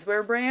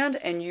menswear brand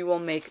and you will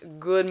make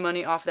good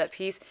money off that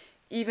piece,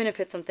 even if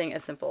it's something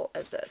as simple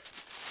as this.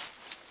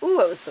 Ooh,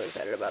 I was so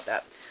excited about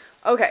that.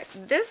 Okay,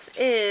 this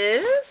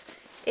is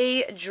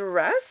a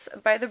dress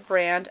by the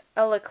brand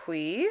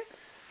Eloquii.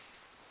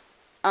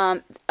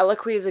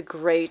 Eloquii is a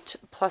great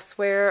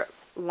pluswear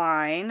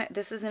line.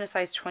 This is in a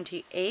size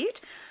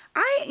 28.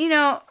 You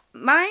know,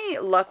 my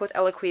luck with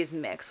Eloquii is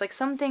mixed. Like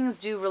some things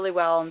do really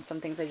well and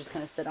some things I just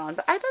kind of sit on.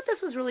 But I thought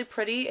this was really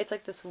pretty. It's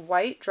like this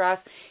white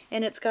dress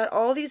and it's got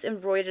all these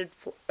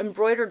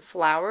embroidered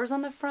flowers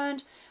on the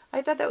front.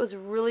 I thought that was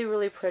really,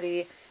 really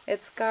pretty.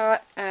 It's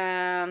got,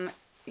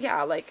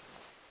 yeah, like,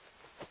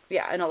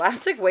 yeah, an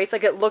elastic waist.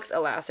 Like, it looks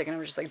elastic, and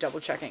I'm just, like, double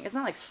checking. It's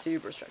not, like,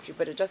 super stretchy,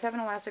 but it does have an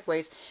elastic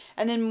waist.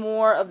 And then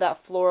more of that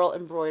floral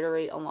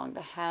embroidery along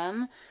the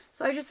hem.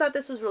 So I just thought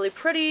this was really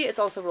pretty. It's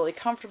also really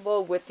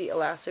comfortable with the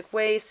elastic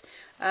waist.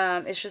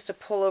 It's just a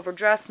pullover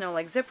dress, no,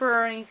 like, zipper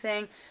or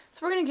anything.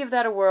 So we're going to give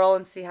that a whirl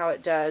and see how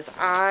it does.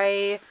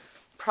 I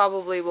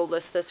probably will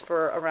list this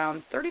for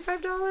around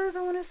 $35,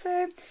 I want to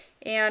say.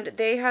 And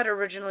they had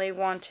originally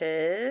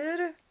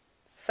wanted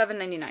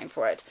 $7.99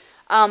 for it.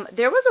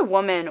 There was a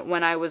woman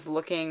when I was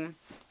looking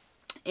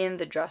in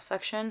the dress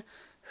section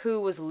who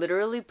was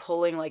literally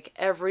pulling like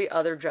every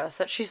other dress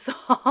that she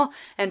saw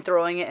and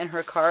throwing it in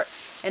her cart.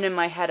 And in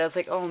my head, I was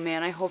like, oh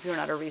man, I hope you're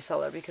not a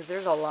reseller because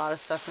there's a lot of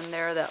stuff in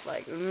there that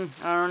like,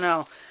 I don't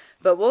know.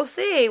 But we'll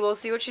see. We'll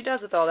see what she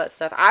does with all that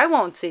stuff. I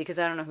won't see because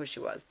I don't know who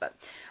she was. But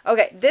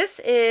okay, this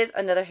is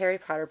another Harry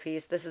Potter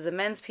piece. This is a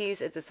men's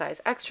piece. It's a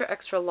size extra,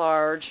 extra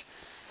large.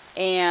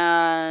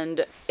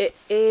 And it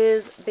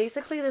is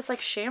basically this like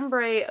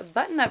chambray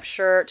button-up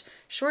shirt,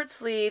 short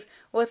sleeve,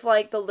 with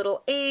like the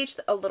little H,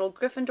 a little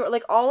Gryffindor,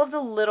 like all of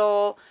the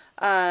little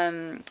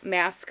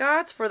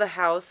mascots for the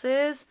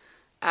houses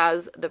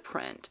as the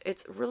print.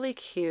 It's really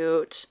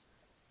cute.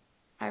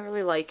 I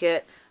really like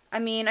it. I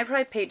mean, I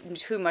probably paid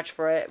too much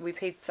for it. We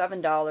paid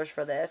 $7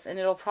 for this, and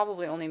it'll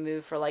probably only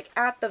move for, like,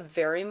 at the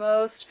very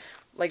most,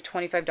 like,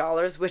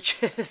 $25,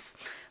 which is,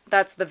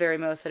 that's the very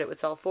most that it would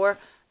sell for.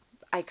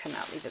 I could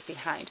not leave it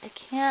behind. I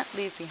can't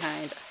leave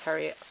behind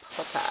Harry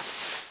Potter.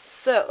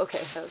 So, okay,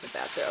 that was a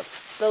bad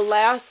throw. The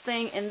last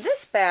thing in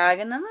this bag,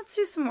 and then let's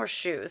do some more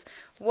shoes,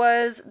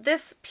 was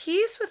this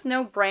piece with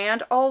no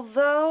brand,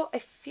 although I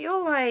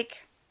feel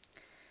like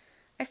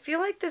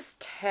this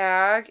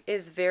tag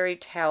is very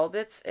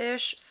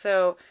Talbots-ish,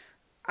 so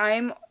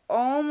I'm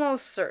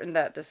almost certain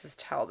that this is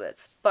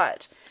Talbots,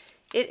 but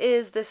it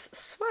is this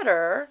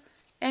sweater,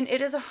 and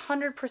it is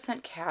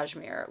 100%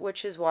 cashmere,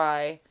 which is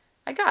why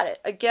I got it.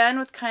 Again,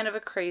 with kind of a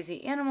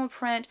crazy animal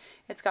print.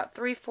 It's got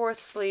 3/4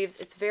 sleeves.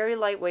 It's very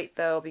lightweight,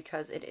 though,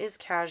 because it is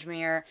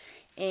cashmere,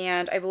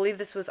 and I believe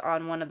this was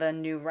on one of the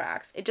new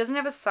racks. It doesn't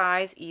have a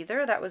size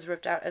either. That was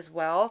ripped out as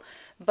well,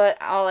 but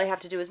all I have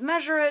to do is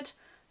measure it.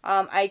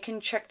 I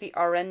can check the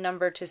RN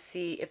number to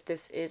see if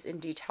this is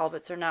indeed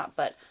Talbots or not,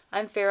 but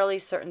I'm fairly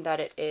certain that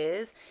it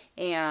is,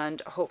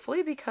 and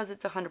hopefully because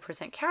it's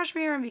 100%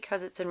 cashmere and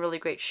because it's in really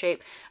great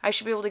shape, I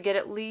should be able to get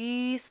at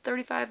least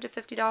 $35 to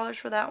 $50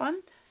 for that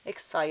one.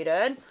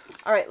 Excited.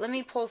 All right, let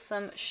me pull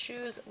some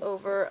shoes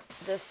over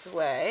this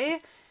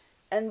way.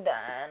 And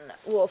then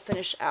we'll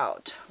finish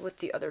out with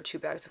the other 2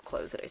 bags of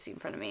clothes that I see in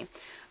front of me.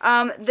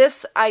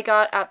 This I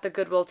got at the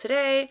Goodwill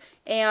today,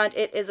 and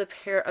it is a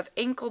pair of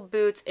ankle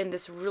boots in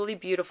this really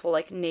beautiful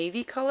like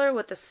navy color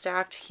with a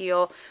stacked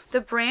heel.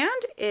 The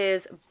brand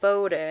is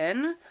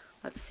Bowden.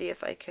 Let's see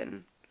if I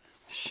can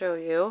show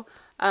you.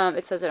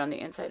 It says it on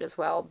the inside as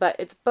well, but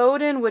it's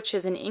Bowden, which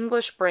is an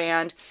English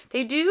brand.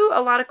 They do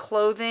a lot of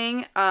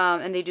clothing,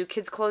 and they do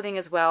kids clothing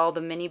as well,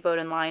 the mini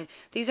Bowden line.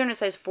 These are in a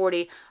size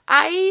 40.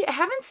 I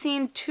haven't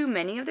seen too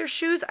many of their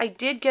shoes. I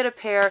did get a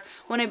pair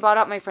when I bought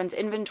out my friend's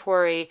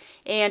inventory,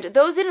 and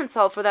those didn't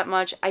sell for that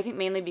much, I think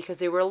mainly because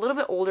they were a little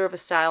bit older of a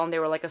style and they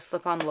were like a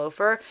slip-on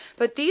loafer.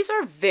 But these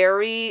are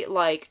very,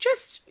 like,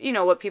 just, you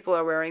know, what people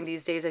are wearing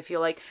these days, I feel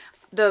like.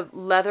 The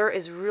leather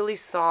is really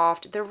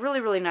soft. They're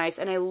really, really nice.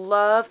 And I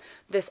love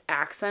this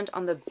accent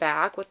on the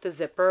back with the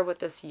zipper with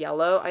this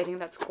yellow. I think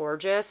that's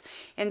gorgeous.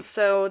 And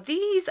so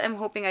these I'm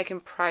hoping I can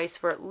price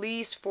for at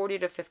least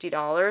 $40 to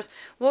 $50.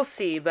 We'll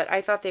see, but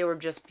I thought they were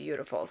just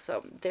beautiful.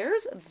 So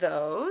there's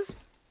those.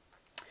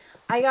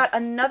 I got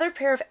another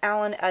pair of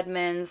Allen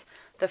Edmonds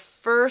the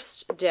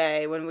first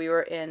day when we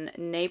were in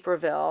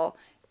Naperville.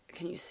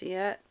 Can you see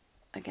it?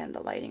 Again,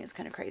 the lighting is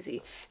kind of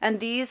crazy. And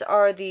these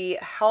are the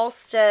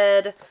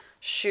Halstead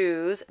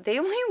shoes. They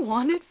only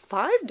wanted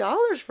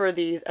 $5 for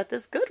these at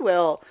this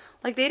Goodwill.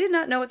 Like, they did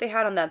not know what they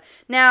had on them.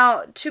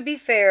 Now, to be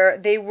fair,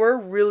 they were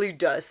really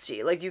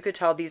dusty. Like, you could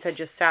tell these had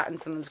just sat in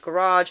someone's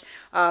garage.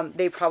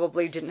 They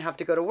probably didn't have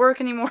to go to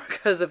work anymore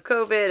because of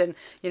COVID and,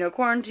 you know,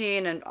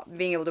 quarantine and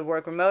being able to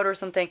work remote or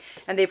something.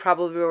 And they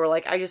probably were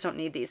like, I just don't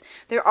need these.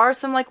 There are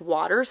some, like,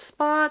 water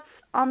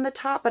spots on the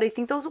top, but I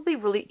think those will be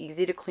really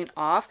easy to clean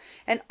off.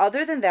 And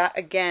other than that,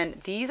 again,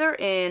 these are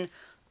in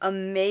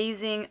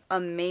amazing,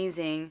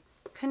 amazing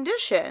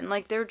condition.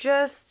 Like,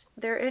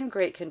 they're in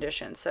great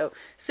condition. So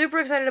super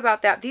excited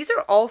about that. These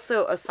are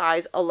also a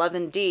size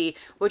 11D,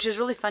 which is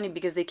really funny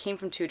because they came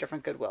from 2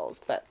 different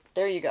Goodwills, but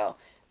there you go.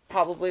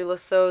 Probably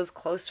list those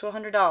close to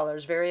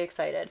 $100. Very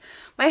excited.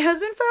 My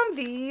husband found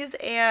these,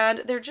 and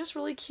they're just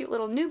really cute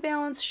little New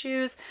Balance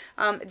shoes.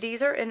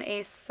 These are in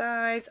a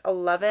size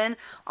 11.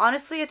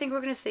 Honestly, I think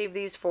we're going to save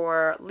these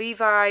for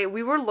Levi.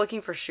 We were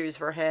looking for shoes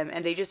for him,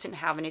 and they just didn't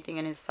have anything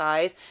in his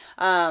size.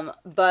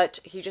 But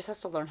he just has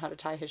to learn how to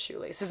tie his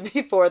shoelaces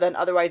before then.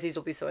 Otherwise, these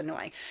will be so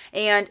annoying.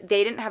 And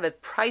they didn't have a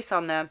price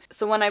on them.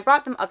 So when I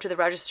brought them up to the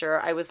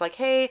register, I was like,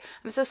 hey,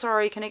 I'm so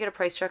sorry. Can I get a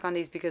price check on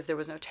these because there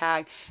was no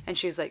tag? And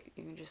she was like,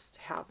 you can just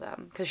have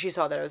them, because she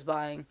saw that I was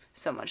buying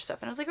so much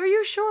stuff, and I was like, are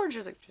you sure? And she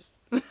was like,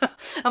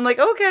 just I'm like,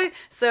 okay.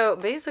 So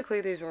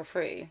basically these were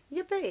free.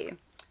 Yippee.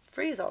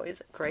 Free is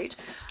always great.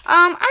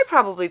 I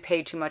probably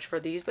paid too much for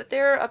these, but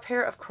they're a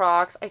pair of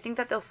Crocs. I think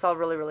that they'll sell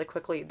really, really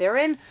quickly. They're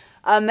in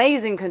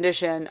amazing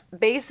condition,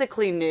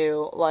 basically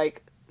new.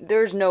 Like,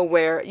 there's no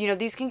wear. You know,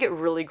 these can get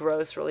really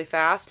gross really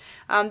fast.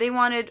 They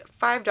wanted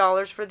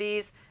 $5 for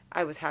these.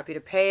 I was happy to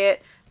pay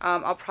it.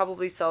 I'll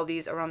probably sell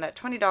these around that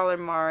 $20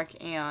 mark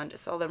and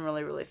sell them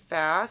really, really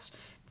fast.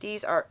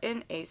 These are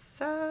in a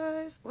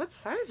size... What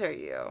size are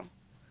you?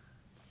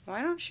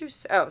 Why don't you...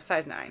 Oh,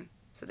 size 9.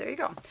 So there you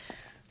go.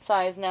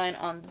 Size 9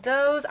 on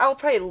those. I'll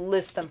probably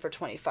list them for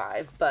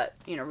 $25, but,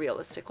 you know,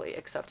 realistically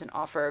accept an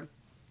offer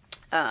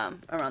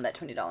around that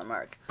 $20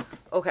 mark.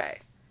 Okay.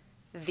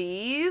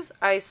 These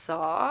I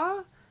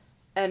saw,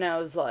 and I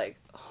was like,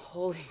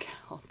 holy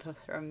cow, those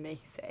are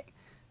amazing.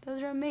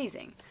 Those are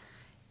amazing.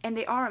 And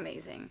they are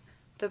amazing.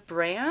 The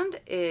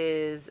brand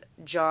is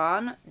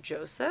John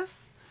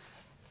Joseph.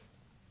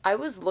 I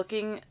was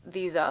looking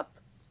these up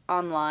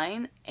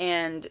online,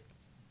 and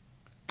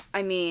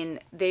I mean,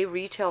 they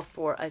retail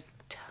for a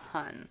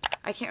ton.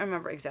 I can't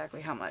remember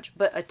exactly how much,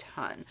 but a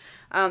ton.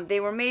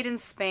 They were made in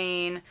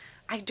Spain.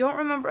 I don't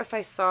remember if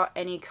I saw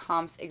any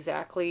comps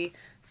exactly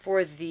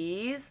for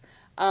these.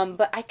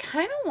 But I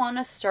kind of want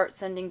to start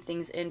sending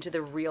things into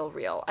the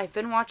Real. I've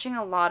been watching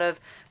a lot of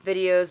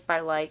videos by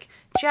like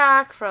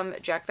Jack from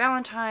Jack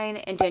Valentine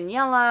and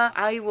Daniela.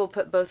 I will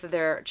put both of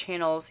their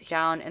channels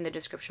down in the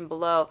description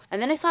below.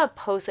 And then I saw a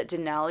post that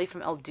Denali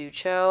from El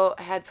Ducho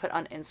had put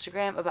on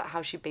Instagram about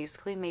how she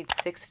basically made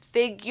 6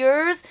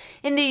 figures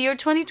in the year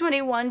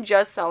 2021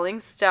 just selling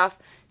stuff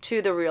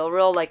to the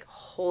Real. Like,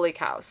 holy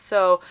cow.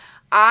 So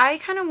I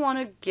kind of want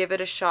to give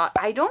it a shot.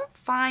 I don't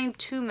find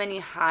too many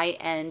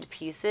high-end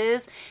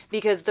pieces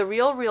because the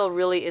Real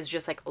really is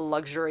just like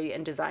luxury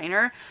and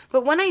designer.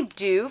 But when I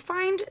do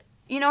find,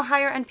 you know,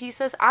 higher-end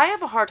pieces, I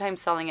have a hard time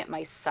selling it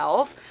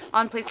myself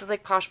on places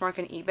like Poshmark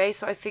and eBay.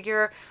 So I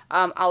figure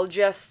I'll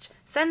just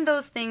send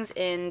those things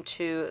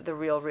into the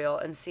Real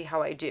and see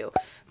how I do.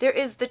 There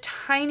is the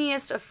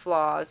tiniest of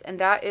flaws, and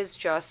that is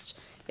just,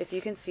 if you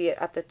can see it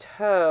at the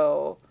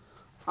toe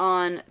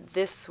on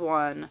this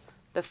one,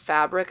 the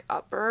fabric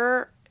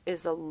upper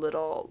is a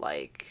little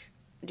like,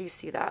 do you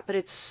see that? But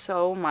it's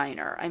so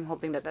minor. I'm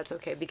hoping that that's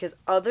okay, because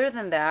other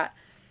than that,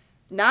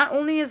 not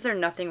only is there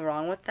nothing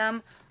wrong with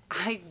them,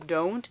 I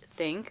don't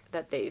think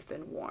that they've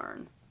been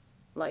worn.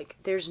 Like,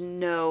 there's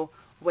no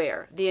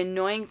wear. The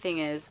annoying thing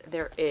is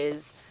there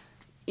is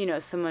you know,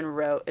 someone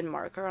wrote in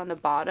marker on the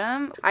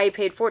bottom. I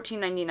paid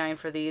 $14.99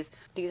 for these.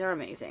 These are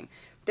amazing.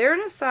 They're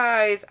in a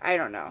size, I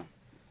don't know.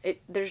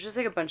 There's just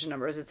like a bunch of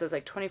numbers. It says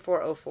like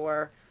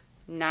 2404,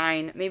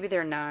 9. Maybe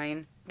they're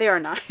 9. They are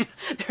 9.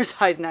 They're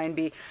size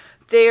 9B.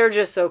 They are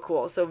just so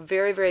cool. So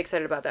very, very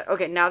excited about that.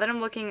 Okay, now that I'm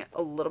looking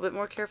a little bit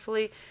more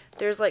carefully,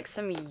 there's like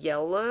some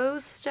yellow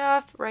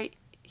stuff right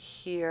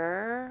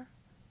here.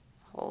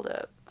 Hold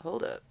up.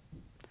 Hold up.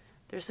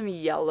 There's some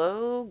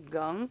yellow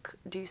gunk.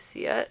 Do you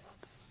see it?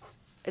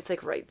 It's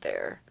like right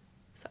there.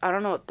 So I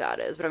don't know what that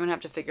is, but I'm going to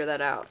have to figure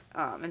that out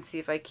and see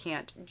if I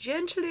can't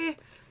gently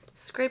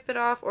scrape it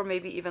off or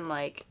maybe even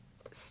like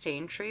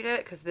stain treat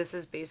it, because this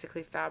is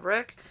basically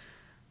fabric.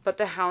 But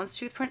the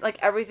houndstooth print, like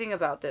everything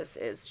about this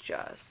is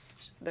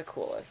just the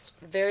coolest.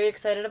 Very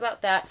excited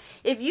about that.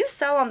 If you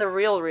sell on the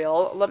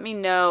Real, let me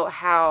know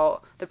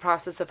how the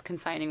process of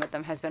consigning with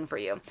them has been for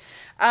you.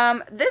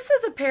 This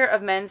is a pair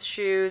of men's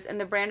shoes, and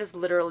the brand is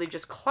literally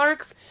just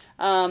Clark's.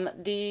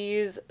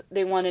 These,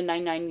 they wanted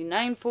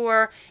 $9.99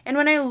 for. And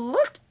when I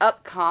looked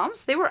up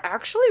comps, they were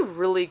actually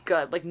really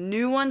good. Like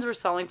new ones were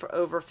selling for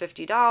over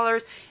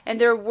 $50.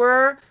 And there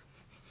were,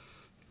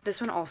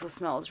 this one also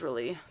smells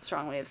really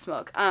strongly of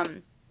smoke.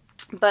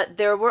 But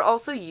there were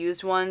also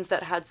used ones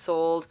that had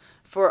sold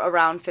for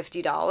around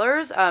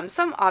 $50.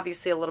 Some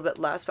obviously a little bit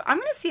less, but I'm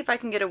going to see if I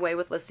can get away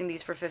with listing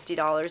these for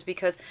 $50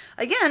 because,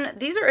 again,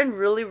 these are in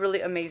really, really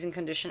amazing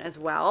condition as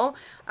well.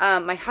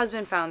 My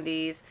husband found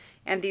these,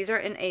 and these are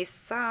in a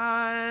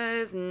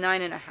size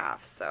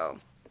 9.5, so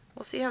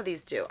we'll see how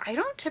these do. I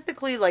don't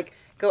typically, like,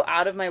 go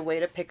out of my way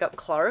to pick up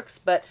Clark's,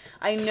 but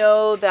I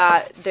know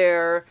that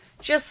they're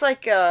just,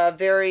 like, a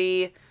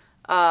very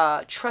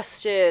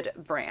trusted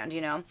brand,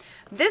 you know.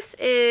 This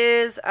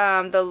is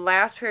the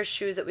last pair of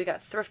shoes that we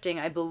got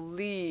thrifting, I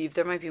believe.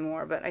 There might be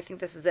more, but I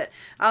think this is it.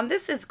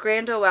 This is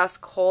Grand OS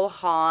Cole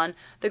Haan.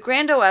 The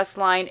Grand OS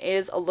line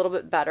is a little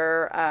bit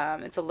better.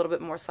 It's a little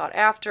bit more sought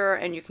after,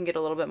 and you can get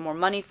a little bit more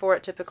money for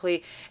it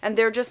typically. And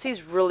they're just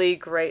these really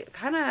great,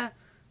 kind of,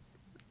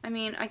 I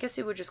mean, I guess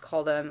you would just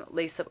call them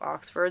lace-up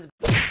Oxfords.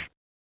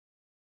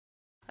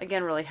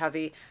 Again, really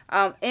heavy.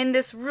 In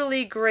this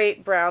really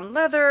great brown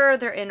leather.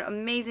 They're in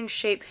amazing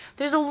shape.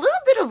 There's a little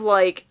bit of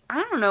like,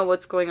 I don't know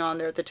what's going on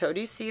there at the toe. Do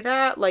you see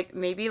that? Like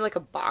maybe like a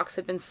box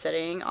had been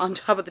sitting on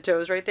top of the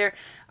toes right there.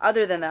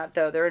 Other than that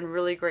though, they're in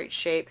really great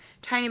shape.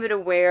 Tiny bit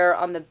of wear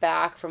on the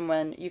back from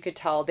when you could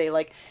tell they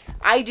like,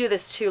 I do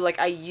this too. Like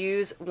I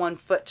use one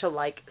foot to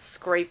like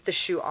scrape the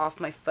shoe off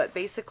my foot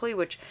basically,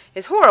 which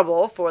is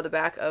horrible for the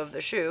back of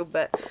the shoe.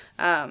 But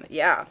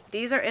yeah,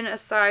 these are in a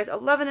size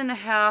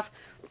 11.5.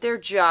 They're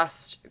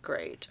just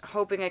great.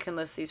 Hoping I can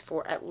list these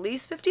for at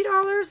least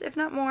 $50, if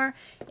not more.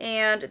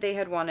 And they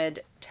had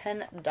wanted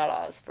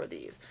 $10 for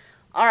these.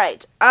 All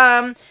right.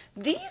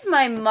 These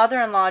my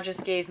mother-in-law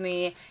just gave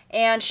me,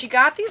 and she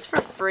got these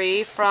for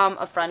free from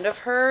a friend of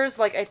hers.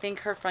 Like, I think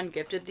her friend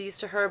gifted these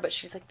to her, but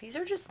she's like, these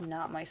are just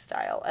not my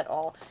style at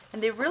all.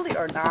 And they really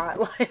are not.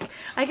 Like,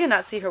 I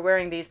cannot see her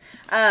wearing these.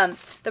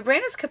 The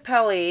brand is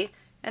Capelli,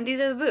 and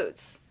these are the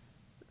boots.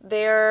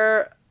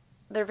 They're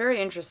very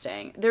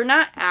interesting. They're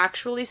not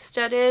actually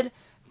studded,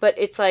 but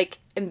it's like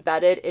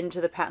embedded into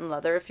the patent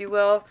leather, if you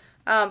will.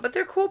 But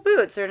they're cool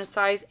boots. They're in a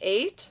size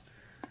 8.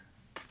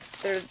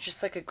 They're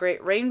just like a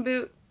great rain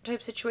boot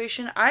type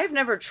situation. I've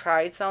never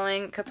tried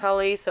selling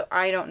Capelli, so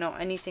I don't know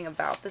anything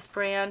about this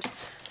brand.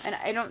 And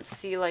I don't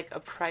see like a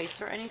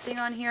price or anything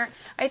on here.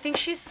 I think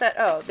she said,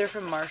 oh, they're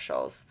from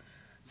Marshall's.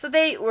 So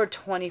they were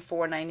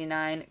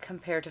 $24.99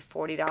 compared to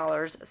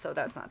 $40, so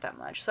that's not that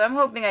much. So I'm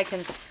hoping I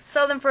can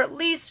sell them for at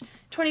least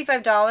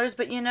 $25,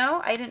 but you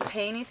know, I didn't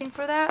pay anything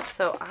for that,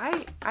 so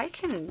I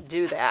can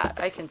do that.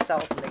 I can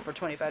sell something for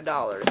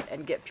 $25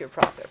 and get pure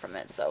profit from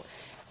it. So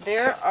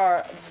there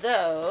are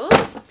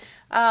those.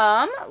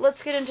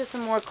 Let's get into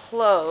some more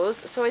clothes.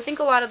 So I think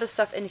a lot of the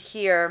stuff in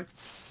here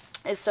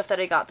is stuff that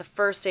I got the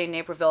first day in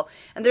Naperville.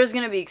 And there's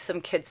going to be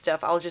some kid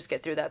stuff. I'll just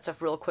get through that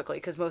stuff real quickly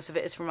because most of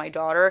it is for my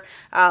daughter.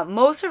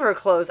 Most of her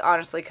clothes,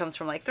 honestly, comes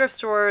from like thrift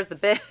stores, the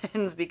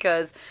bins,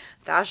 because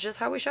that's just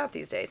how we shop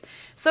these days.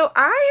 So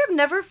I have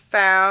never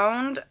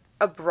found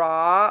a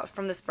bra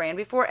from this brand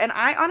before, and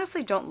I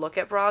honestly don't look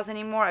at bras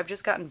anymore. I've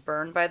just gotten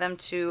burned by them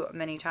too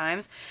many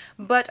times.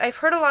 But I've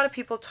heard a lot of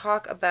people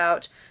talk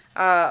about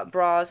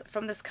bras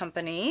from this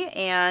company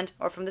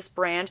or from this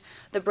brand.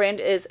 The brand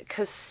is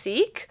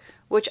Cacique,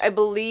 which I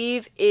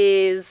believe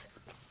is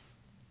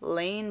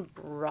Lane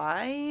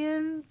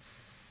Bryant's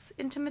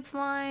Intimates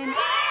line.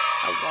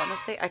 I want to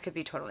say, I could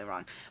be totally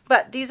wrong.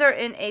 But these are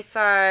in a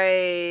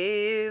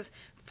size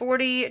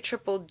 40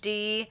 triple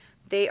D.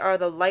 They are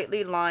the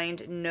lightly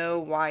lined no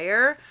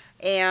wire.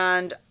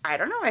 And I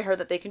don't know, I heard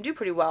that they can do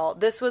pretty well.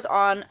 This was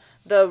on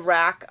the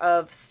rack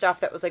of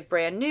stuff that was like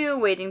brand new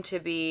waiting to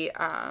be,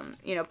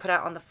 you know, put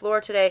out on the floor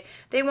today.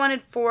 They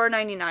wanted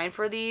 $4.99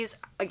 for these.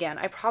 Again,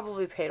 I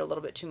probably paid a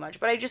little bit too much,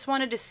 but I just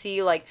wanted to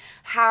see like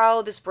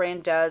how this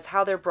brand does,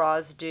 how their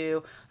bras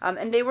do.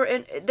 And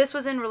this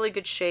was in really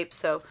good shape.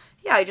 So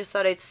yeah, I just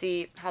thought I'd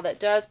see how that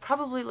does.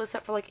 Probably list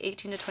that for like $18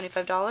 to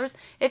 $25.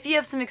 If you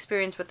have some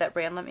experience with that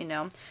brand, let me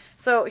know.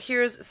 So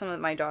here's some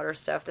of my daughter's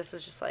stuff. This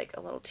is just like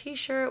a little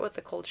t-shirt with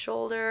the cold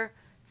shoulder.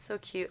 So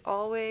cute.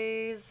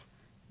 Always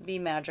be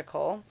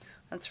magical.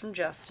 That's from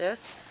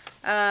Justice.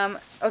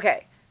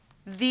 Okay.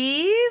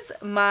 These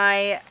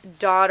my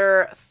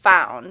daughter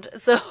found.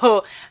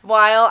 So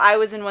while I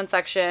was in one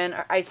section,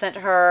 I sent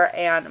her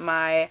and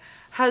my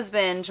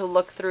husband to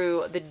look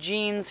through the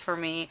jeans for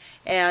me,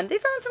 and they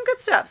found some good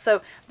stuff.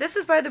 So this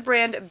is by the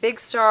brand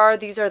Big Star.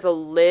 These are the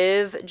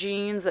Live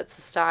jeans. That's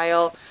the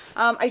style.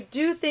 I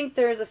do think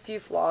there's a few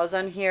flaws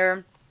on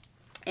here,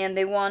 and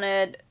they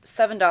wanted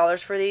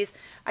 $7 for these.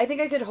 I think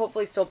I could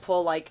hopefully still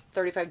pull like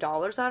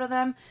 $35 out of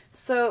them.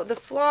 So the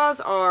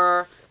flaws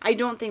are, I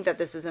don't think that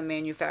this is a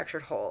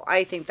manufactured hole.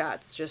 I think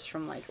that's just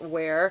from like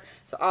wear.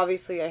 So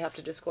obviously I have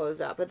to disclose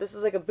that. But this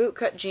is like a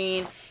bootcut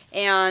jean,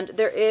 and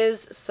there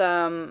is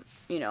some,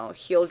 you know,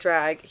 heel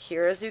drag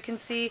here, as you can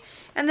see.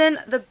 And then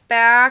the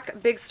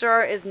back, Big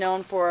Star is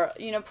known for,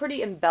 you know,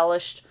 pretty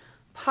embellished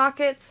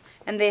pockets,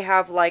 and they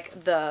have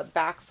like the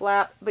back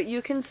flap. But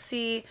you can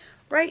see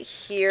right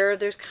here,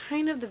 there's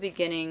kind of the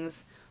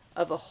beginnings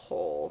of a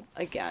hole,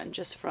 again,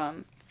 just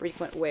from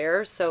frequent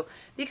wear. So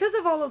because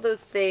of all of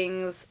those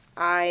things,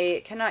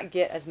 I cannot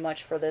get as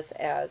much for this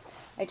as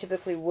I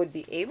typically would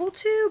be able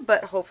to,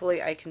 but hopefully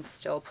I can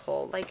still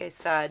pull, like I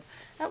said,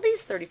 at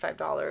least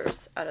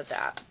 $35 out of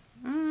that.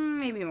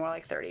 Maybe more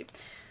like 30.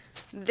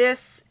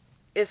 This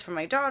is for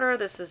my daughter.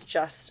 This is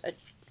just a,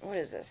 what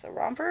is this, a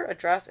romper? A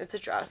dress? It's a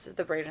dress.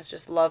 The brand is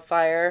just Love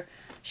Fire.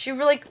 She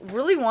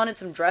really wanted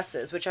some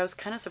dresses, which I was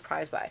kind of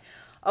surprised by.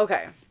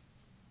 Okay.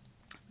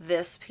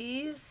 This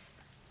piece,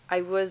 I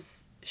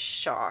was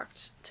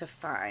shocked to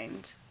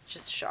find.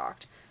 Just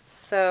shocked.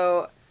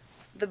 So,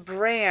 the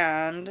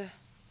brand,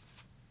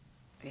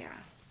 yeah,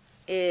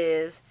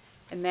 is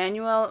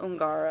Emmanuel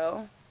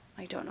Ungaro.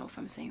 I don't know if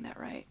I'm saying that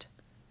right.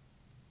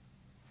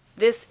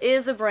 This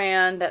is a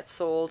brand that's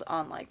sold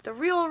on like the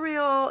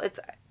Real. It's,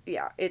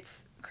 yeah,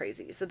 it's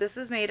crazy. So this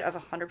is made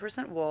of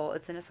 100% wool.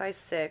 It's in a size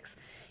 6.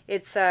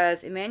 It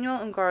says Emmanuel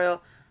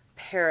Ungaro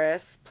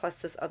Paris, plus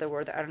this other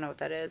word that I don't know what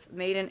that is.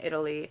 Made in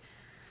Italy.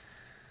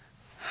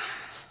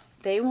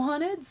 They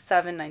wanted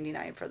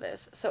 $7.99 for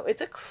this. So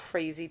it's a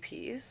crazy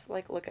piece.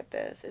 Like, look at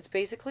this. It's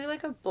basically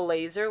like a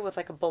blazer with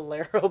like a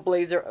bolero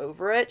blazer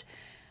over it.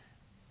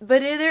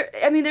 But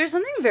I mean, there's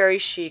something very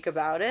chic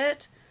about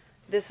it.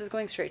 This is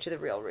going straight to the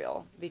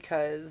Real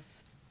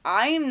because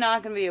I'm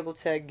not going to be able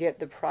to get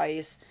the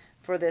price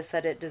for this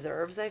that it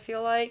deserves, I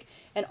feel like.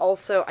 And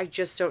also, I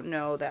just don't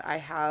know that I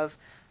have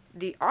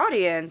the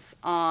audience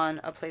on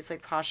a place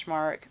like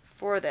Poshmark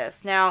for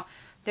this. Now,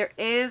 there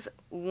is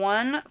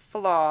one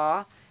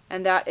flaw,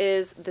 and that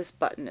is this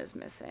button is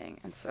missing.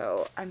 And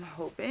so I'm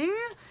hoping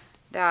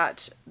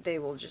that they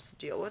will just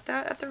deal with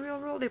that at the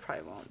Real. They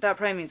probably won't. That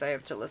probably means I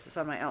have to list this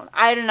on my own.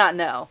 I did not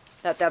know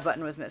that that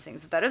button was missing,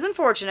 so that is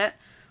unfortunate.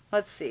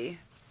 Let's see.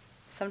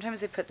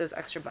 Sometimes they put those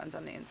extra buttons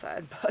on the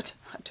inside, but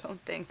I don't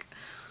think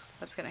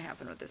that's going to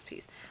happen with this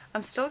piece.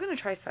 I'm still going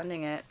to try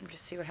sending it and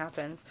just see what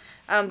happens.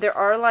 There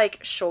are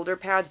like shoulder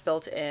pads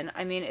built in.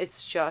 I mean,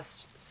 it's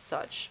just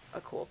such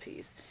a cool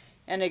piece.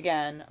 And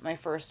again, my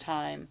first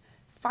time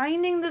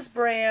finding this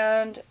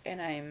brand, and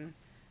I'm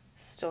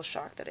still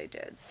shocked that I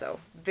did.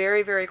 So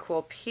very, very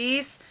cool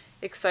piece.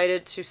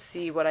 Excited to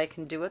see what I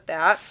can do with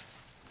that.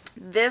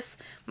 This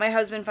my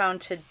husband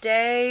found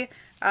today.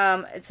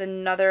 It's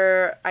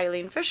another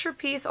Eileen Fisher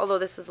piece, although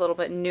this is a little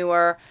bit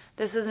newer.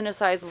 This is in a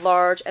size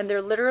large, and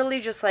they're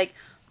literally just like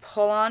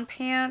pull-on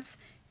pants.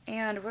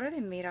 And what are they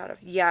made out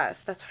of?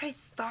 Yes, that's what I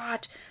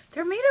thought.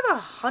 They're made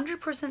of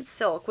 100%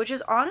 silk, which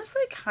is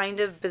honestly kind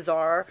of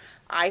bizarre,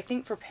 I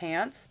think, for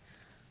pants.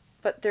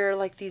 But they're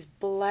like these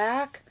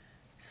black,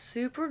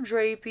 super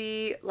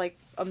drapey, like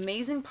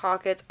amazing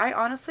pockets. I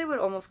honestly would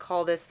almost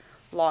call this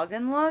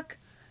login look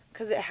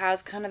because it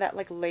has kind of that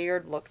like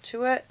layered look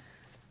to it.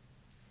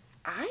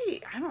 I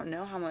don't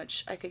know how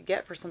much I could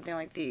get for something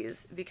like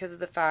these because of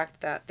the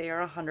fact that they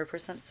are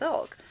 100%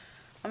 silk.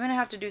 I'm going to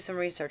have to do some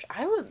research.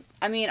 I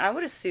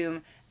would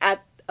assume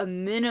at a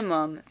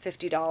minimum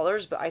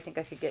 $50, but I think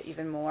I could get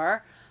even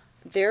more.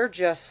 They're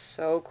just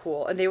so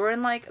cool. And they were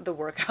in like the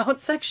workout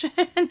section.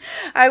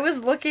 I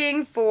was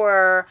looking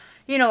for,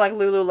 you know, like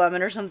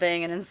Lululemon or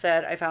something, and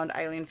instead I found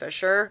Eileen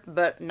Fisher,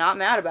 but not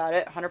mad about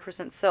it.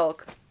 100%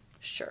 silk.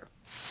 Sure.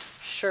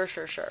 Sure.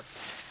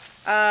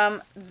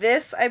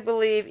 This, I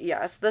believe,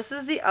 yes, this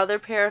is the other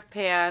pair of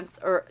pants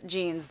or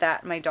jeans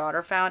that my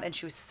daughter found, and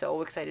she was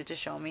so excited to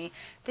show me.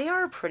 They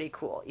are pretty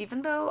cool,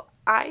 even though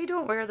I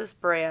don't wear this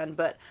brand,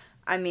 but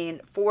I mean,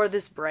 for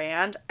this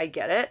brand, I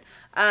get it.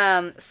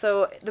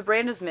 So the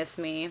brand is Miss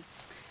Me.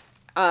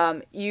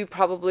 You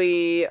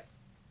probably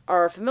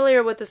are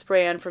familiar with this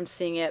brand from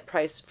seeing it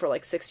priced for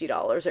like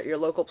 $60 at your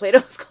local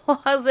Plato's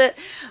Closet.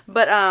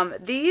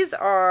 But these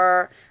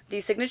are the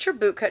signature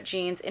bootcut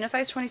jeans in a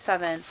size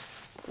 27.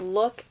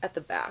 Look at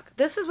the back.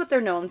 This is what they're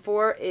known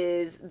for,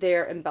 is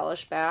their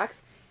embellished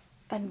backs.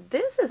 And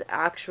this is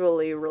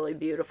actually really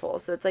beautiful.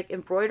 So it's like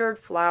embroidered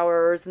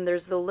flowers, and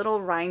there's the little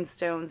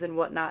rhinestones and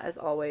whatnot as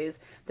always.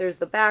 There's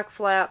the back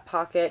flap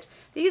pocket.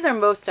 These are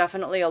most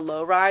definitely a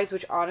low rise,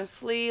 which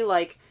honestly,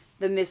 like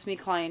the Miss Me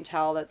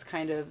clientele, that's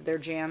kind of their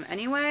jam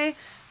anyway.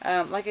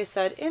 Like I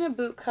said, in a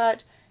boot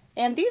cut.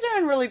 And these are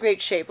in really great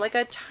shape. Like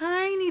a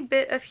tiny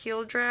bit of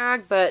heel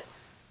drag, but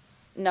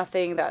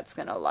nothing that's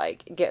gonna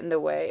like get in the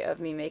way of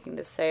me making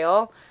the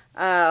sale.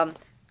 I'm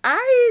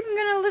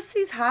gonna list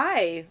these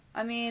high.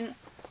 I mean,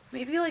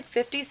 maybe like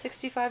 $50,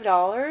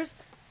 $65.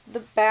 The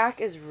back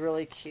is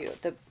really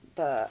cute.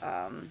 The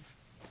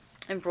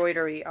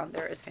embroidery on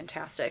there is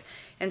fantastic.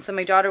 And so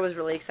my daughter was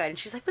really excited.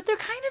 She's like, but they're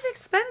kind of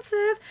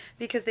expensive,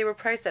 because they were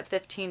priced at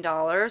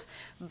 $15.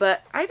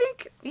 But I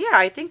think, yeah,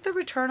 I think the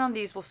return on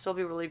these will still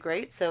be really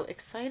great. So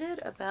excited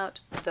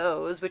about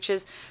those, which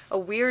is a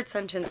weird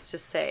sentence to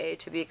say,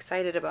 to be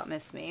excited about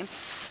Miss Me.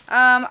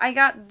 I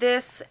got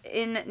this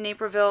in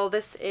Naperville.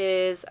 This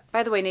is,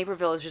 by the way,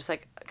 Naperville is just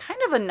like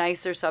kind of a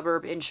nicer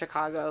suburb in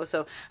Chicago.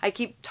 So I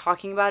keep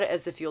talking about it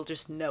as if you'll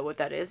just know what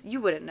that is. You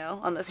wouldn't know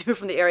unless you're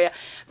from the area.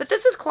 But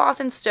this is Cloth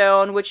and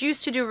Stone, which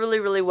used to do really,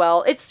 really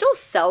well. It still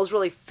sells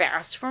really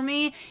fast for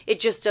me. It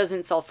just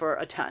doesn't sell for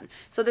a ton.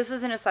 So this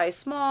is in a size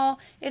small.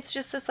 It's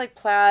just this like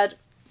plaid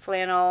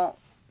flannel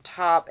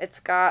top. It's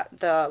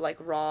got the like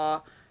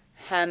raw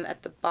hem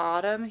at the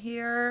bottom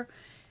here.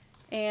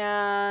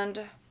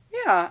 And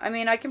yeah, I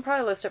mean, I can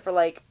probably list it for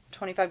like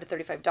 $25 to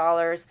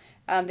 $35.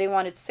 They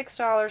wanted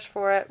 $6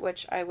 for it,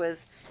 which I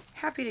was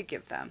happy to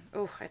give them.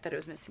 Oh, I thought it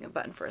was missing a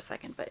button for a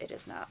second, but it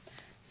is not.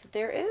 So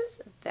there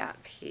is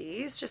that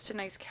piece, just a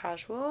nice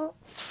casual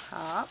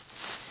top.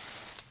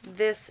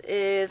 This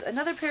is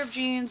another pair of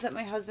jeans that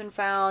my husband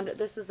found.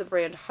 This is the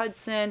brand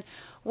Hudson,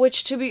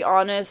 which, to be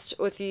honest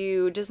with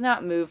you, does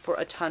not move for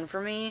a ton for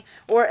me.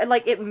 Or,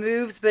 like, it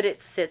moves, but it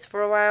sits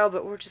for a while,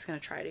 but we're just going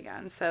to try it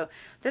again. So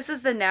this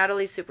is the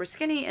Natalie Super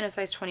Skinny in a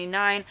size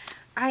 29.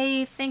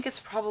 I think it's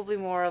probably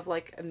more of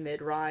like a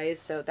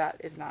mid-rise, so that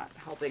is not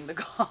helping the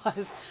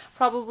cause.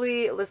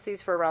 Probably list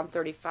these for around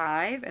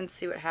 $35 and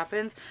see what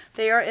happens.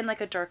 They are in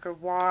like a darker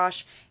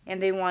wash,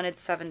 and they wanted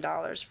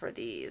 $7 for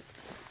these.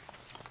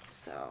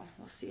 So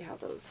we'll see how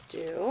those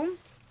do.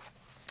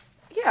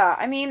 Yeah,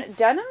 I mean,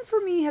 denim for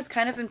me has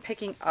kind of been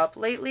picking up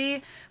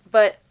lately,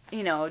 but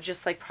you know,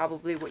 just like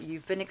probably what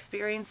you've been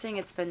experiencing,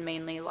 it's been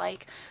mainly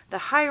like the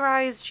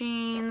high-rise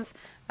jeans,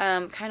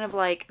 kind of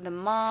like the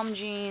mom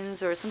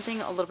jeans or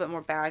something a little bit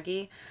more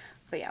baggy.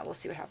 But yeah, we'll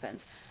see what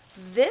happens.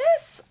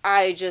 This,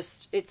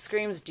 it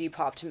screams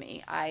Depop to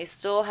me. I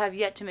still have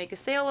yet to make a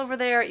sale over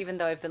there, even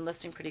though I've been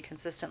listing pretty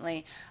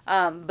consistently.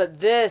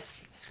 But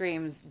this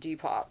screams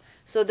Depop.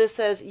 So this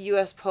says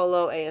US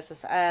Polo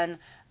ASSN.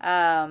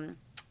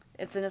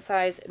 It's in a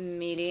size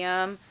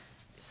medium.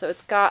 So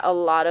it's got a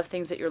lot of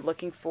things that you're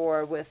looking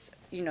for with,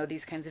 you know,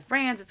 these kinds of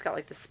brands. It's got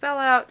like the spell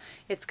out.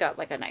 It's got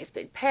like a nice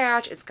big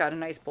patch. It's got a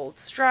nice bold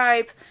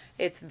stripe.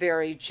 It's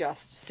very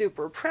just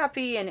super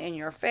preppy and in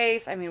your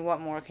face. I mean,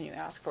 what more can you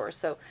ask for?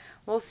 So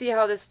we'll see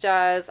how this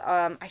does.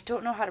 I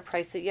don't know how to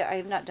price it yet. I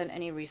have not done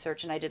any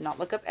research, and I did not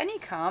look up any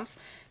comps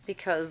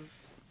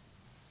because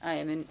I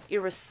am an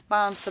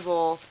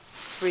irresponsible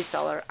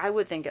reseller. I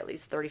would think at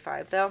least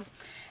 $35 though.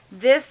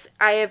 This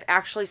I have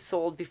actually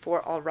sold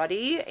before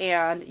already,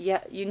 and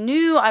yet you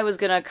knew I was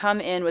going to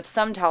come in with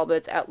some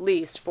Talbots at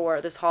least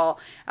for this haul.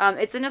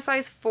 It's in a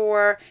size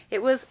 4.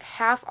 It was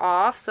half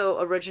off,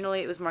 so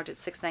originally it was marked at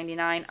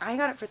 $6.99. I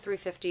got it for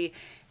 $3.50,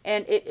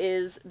 and it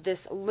is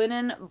this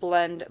linen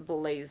blend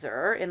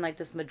blazer in like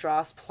this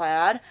Madras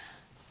plaid.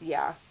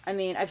 Yeah, I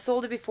mean, I've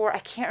sold it before. I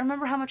can't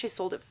remember how much I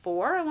sold it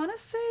for. I want to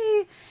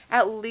say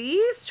at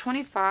least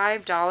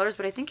 $25,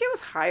 but I think it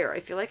was higher. I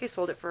feel like I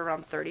sold it for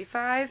around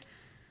 $35.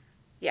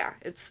 Yeah,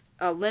 it's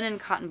a linen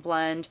cotton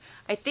blend.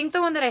 I think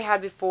the one that I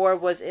had before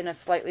was in a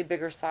slightly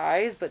bigger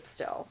size, but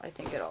still, I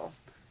think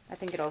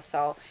it'll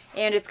sell.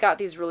 And it's got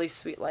these really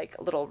sweet like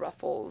little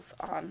ruffles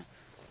on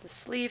the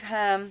sleeve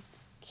hem.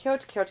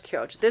 Cute, cute,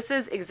 cute. This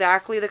is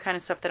exactly the kind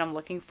of stuff that I'm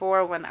looking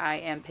for when I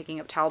am picking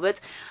up Talbots.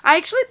 I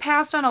actually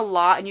passed on a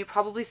lot, and you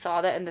probably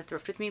saw that in the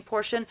Thrift With Me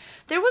portion.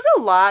 There was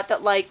a lot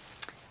that like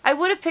I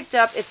would have picked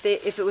up if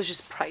it was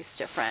just priced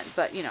different,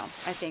 but you know,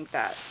 I think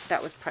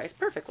that was priced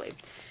perfectly.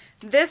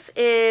 This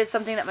is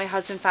something that my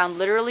husband found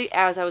literally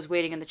as I was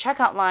waiting in the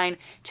checkout line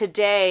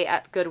today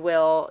at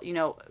Goodwill, you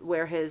know,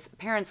 where his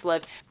parents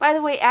live. By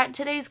the way, at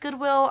today's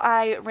Goodwill,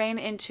 I ran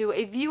into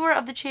a viewer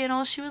of the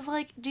channel. She was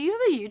like, do you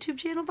have a YouTube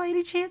channel by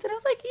any chance? And I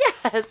was like,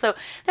 yes. So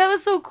that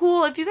was so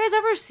cool. If you guys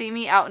ever see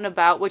me out and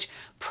about, which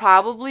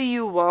Probably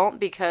you won't,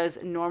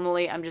 because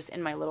normally I'm just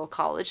in my little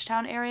college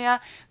town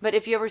area. But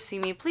if you ever see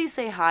me, please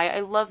say hi.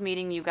 I love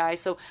meeting you guys.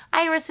 So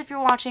Iris, if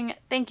you're watching,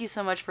 thank you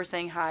so much for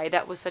saying hi.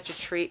 That was such a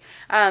treat.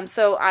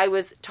 So I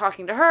was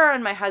talking to her,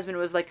 and my husband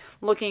was like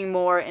looking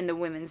more in the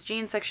women's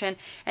jeans section,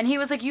 and he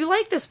was like, you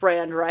like this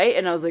brand, right?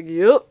 And I was like,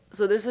 yep.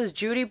 So this is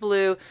Judy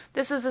Blue.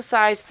 This is a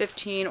size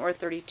 15 or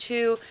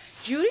 32.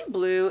 Judy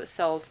Blue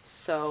sells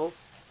so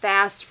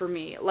fast for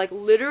me. Like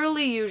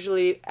literally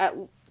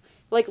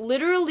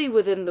literally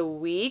within the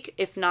week,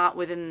 if not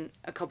within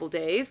a couple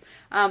days.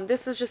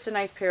 This is just a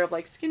nice pair of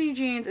like skinny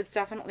jeans. It's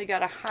definitely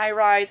got a high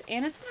rise,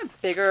 and it's in a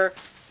bigger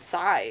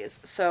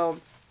size. So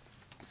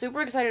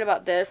super excited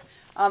about this.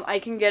 I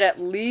can get at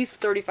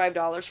least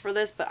 $35 for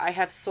this, but I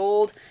have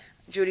sold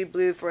Judy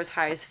Blue for as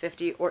high as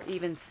 $50 or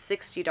even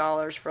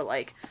 $60 for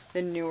like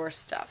the newer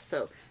stuff.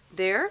 So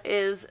there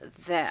is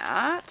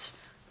that.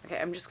 Okay,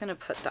 I'm just going to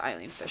put the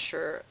Eileen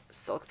Fisher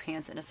silk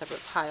pants in a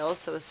separate pile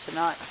so as to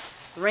not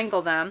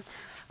wrinkle them.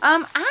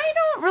 I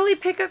don't really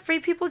pick up Free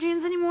People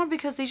jeans anymore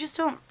because they just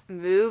don't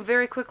move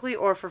very quickly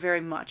or for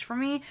very much for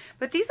me.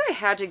 But these I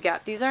had to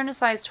get. These are in a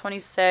size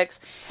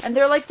 26, and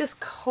they're like this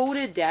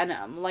coated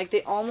denim. Like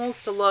they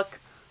almost look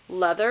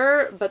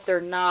leather, but they're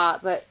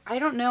not. But I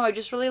don't know. I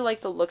just really like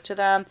the look to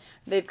them.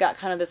 They've got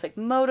kind of this like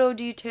moto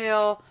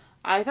detail.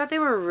 I thought they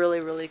were really,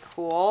 really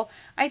cool.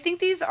 I think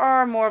these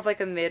are more of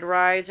like a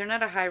mid-rise. They're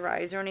not a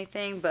high-rise or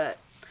anything, but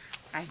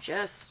I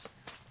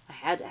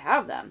had to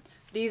have them.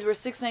 These were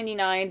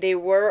 $6.99. They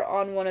were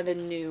on one of the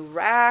new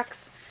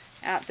racks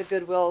at the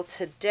Goodwill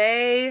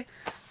today,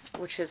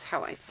 which is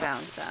how I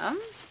found them.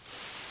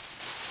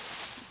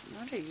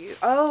 What are you?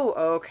 Oh,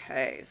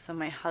 okay. So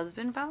my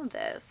husband found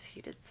this. He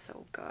did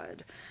so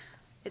good.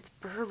 It's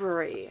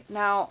Burberry.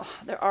 Now,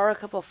 there are a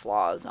couple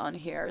flaws on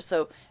here.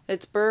 So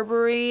it's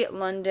Burberry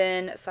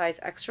London size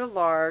extra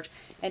large,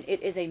 and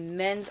it is a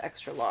men's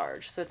extra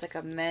large. So it's like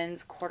a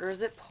men's quarter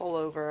zip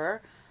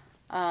pullover.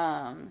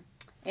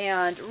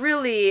 And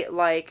really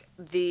like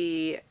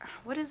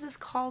what is this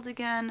called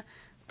again?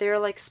 They're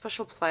like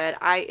special plaid.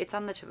 It's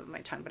on the tip of my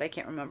tongue, but I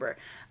can't remember.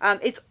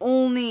 It's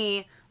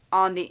only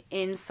on the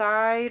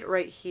inside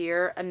right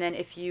here, and then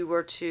if you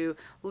were to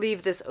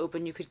leave this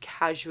open, you could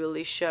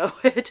casually show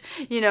it,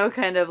 you know,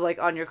 kind of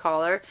like on your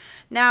collar.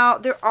 Now,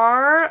 there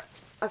are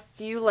a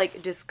few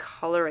like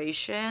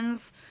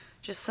discolorations,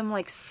 just some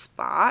like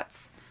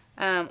spots,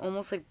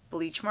 almost like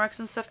bleach marks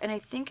and stuff, and I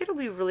think it'll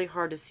be really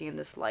hard to see in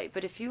this light,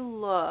 but if you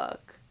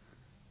look,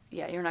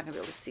 yeah, you're not gonna be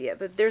able to see it,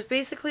 but there's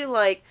basically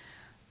like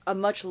a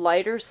much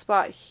lighter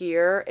spot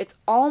here. It's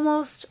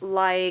almost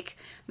like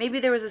maybe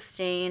there was a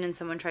stain and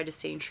someone tried to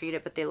stain treat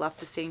it, but they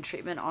left the stain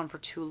treatment on for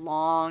too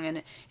long,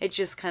 and it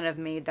just kind of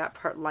made that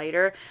part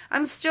lighter.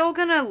 I'm still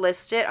gonna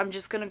list it. I'm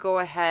just gonna go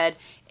ahead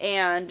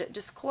and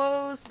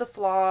disclose the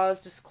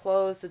flaws,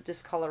 disclose the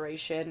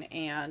discoloration,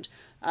 and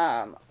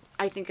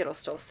I think it'll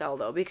still sell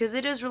though, because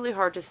it is really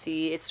hard to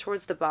see. It's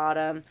towards the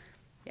bottom.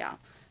 Yeah,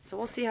 so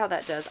we'll see how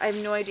that does. I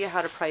have no idea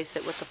how to price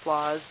it with the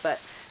flaws, but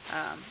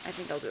I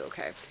think I'll do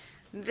okay.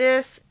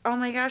 This, oh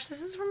my gosh,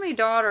 this is for my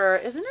daughter.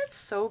 Isn't it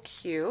so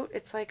cute?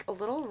 It's like a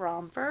little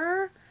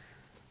romper.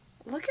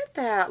 Look at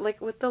that, like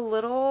with the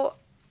little,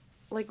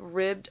 like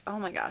ribbed, oh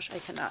my gosh, I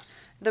cannot.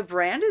 The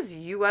brand is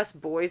US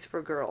Boys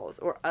for Girls,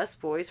 or Us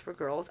Boys for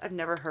Girls. I've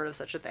never heard of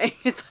such a thing.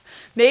 It's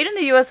made in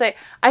the USA.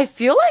 I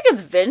feel like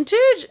it's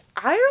vintage.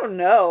 I don't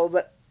know,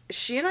 but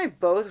she and I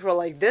both were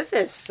like, this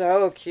is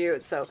so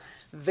cute. So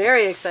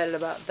very excited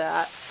about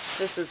that.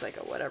 This is like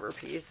a whatever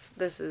piece.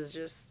 This is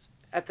just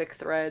Epic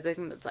Threads. I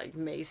think that's like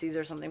Macy's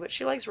or something, but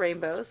she likes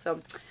rainbows,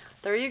 so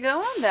there you go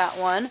on that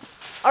one.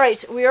 All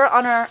right, we are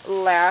on our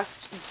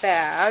last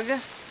bag,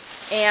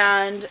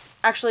 and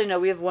actually no,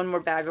 we have one more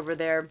bag over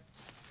there.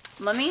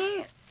 Let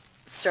me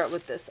start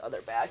with this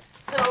other bag.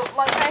 So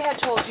like I had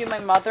told you, my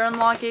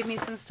mother-in-law gave me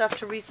some stuff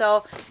to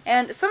resell,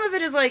 and some of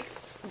it is like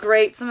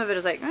great, some of it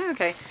is like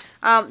okay.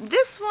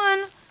 This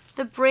one,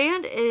 the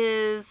brand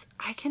is,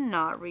 I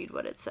cannot read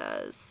what it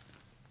says.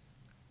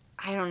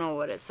 I don't know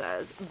what it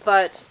says,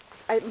 but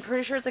I'm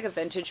pretty sure it's like a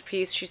vintage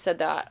piece. She said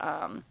that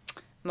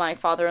my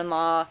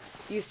father-in-law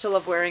used to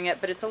love wearing it,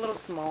 but it's a little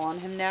small on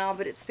him now.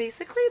 But it's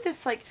basically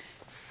this like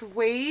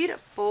suede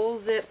full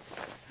zip,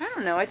 I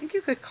don't know, I think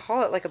you could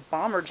call it like a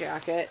bomber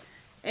jacket.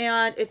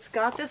 And it's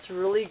got this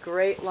really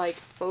great like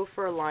faux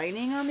fur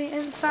lining on the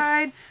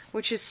inside,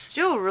 which is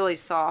still really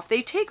soft.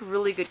 They take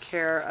really good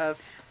care of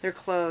their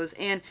clothes.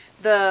 And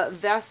the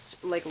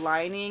vest like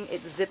lining,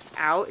 it zips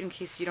out in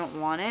case you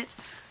don't want it.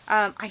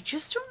 I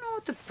just don't know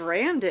what the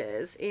brand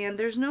is, and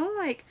there's no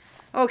like,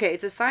 okay,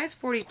 it's a size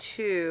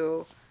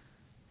 42,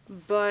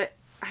 but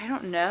I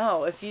don't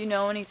know. If you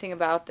know anything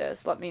about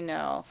this, let me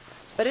know.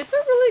 But it's a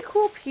really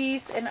cool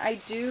piece, and I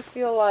do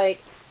feel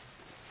like,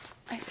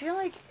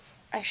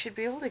 I should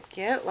be able to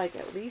get like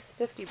at least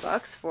 50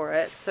 bucks for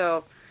it,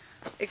 so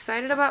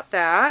excited about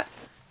that.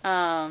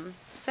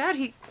 Sad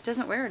he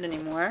doesn't wear it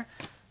anymore.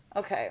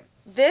 Okay,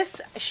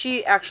 this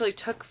she actually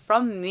took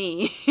from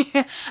me.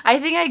 I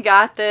think I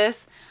got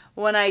this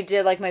when I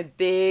did like my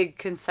big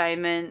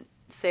consignment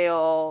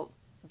sale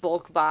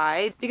bulk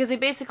buy because they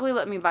basically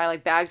let me buy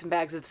like bags and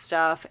bags of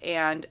stuff,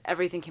 and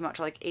everything came out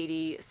to like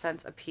 80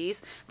 cents a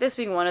piece. This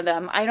being one of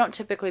them. I don't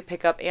typically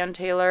pick up Ann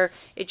Taylor.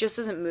 It just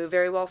doesn't move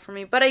very well for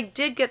me, but I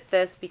did get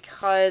this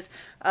because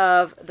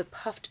of the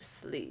puffed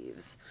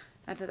sleeves.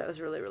 I thought that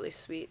was really, really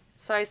sweet.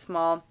 Size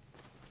small.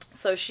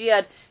 So she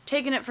had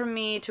taken it from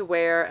me to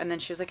wear, and then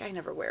she was like, I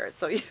never wear it,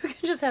 so you can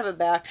just have it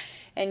back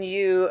and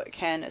you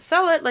can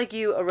sell it like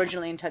you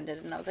originally intended.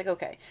 And I was like,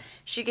 okay.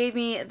 She gave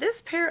me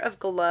this pair of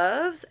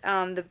gloves.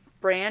 The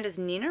brand is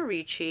Nina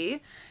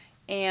Ricci,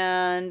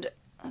 and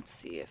let's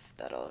see if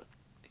that'll,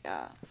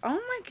 yeah.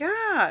 Oh my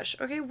gosh.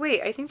 Okay,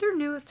 wait, I think they're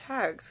new with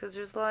tags because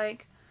there's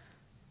like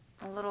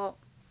a little,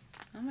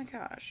 oh my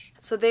gosh.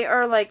 So they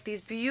are like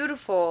these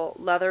beautiful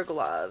leather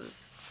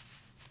gloves,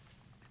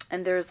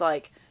 and there's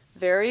like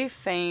very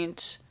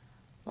faint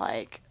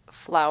like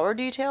flower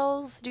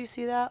details. Do you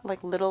see that?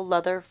 Like little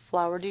leather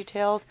flower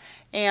details,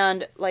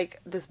 and like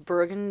this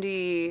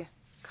burgundy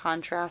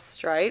contrast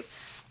stripe.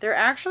 They're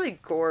actually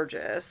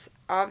gorgeous.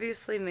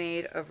 Obviously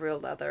made of real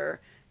leather.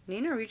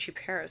 Nina Ricci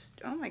Paris.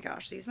 Oh my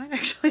gosh, these might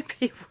actually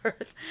be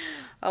worth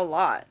a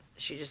lot.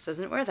 She just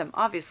doesn't wear them,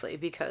 obviously,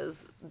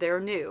 because they're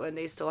new and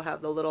they still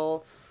have the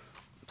little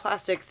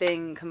plastic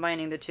thing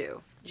combining the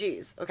two.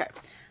 Jeez. Okay.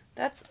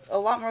 That's a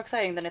lot more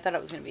exciting than I thought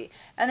it was going to be.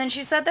 And then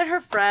she said that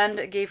her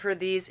friend gave her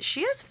these.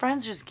 She has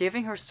friends just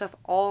giving her stuff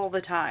all the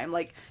time.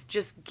 Like,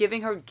 just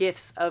giving her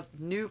gifts of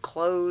new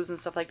clothes and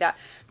stuff like that.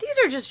 These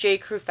are just J.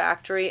 Crew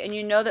Factory. And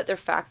you know that they're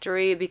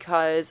factory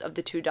because of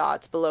the 2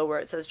 dots below where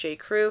it says J.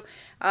 Crew.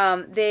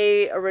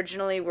 They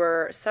originally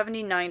were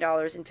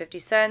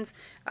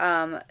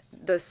 $79.50.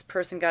 This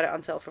person got it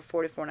on sale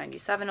for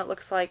 $44.97, it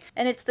looks like.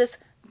 And it's this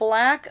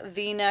black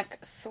V-neck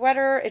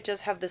sweater. It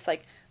does have this,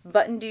 like,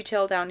 button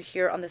detail down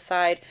here on the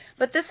side,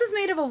 but this is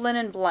made of a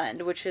linen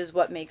blend, which is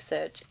what makes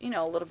it, you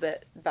know, a little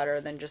bit better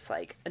than just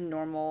like a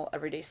normal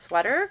everyday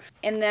sweater.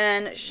 And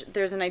then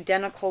there's an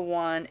identical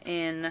one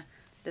in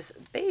this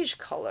beige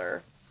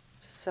color,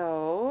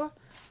 so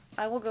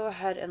I will go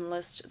ahead and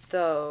list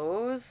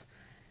those.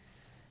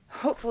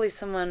 Hopefully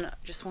someone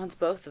just wants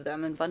both of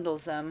them and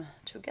bundles them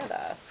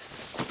together.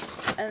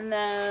 And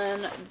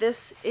then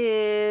this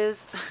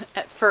is,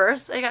 at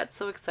first I got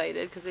so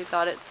excited because they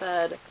thought it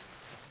said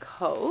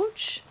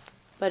Coach,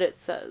 but it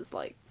says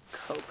like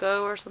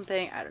Cocoa or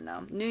something. I don't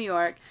know. New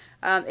York.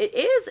 It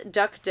is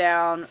duck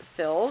down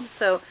filled,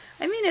 so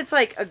I mean it's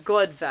like a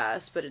good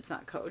vest, but it's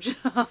not Coach.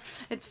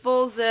 It's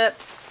full zip,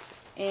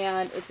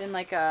 and it's in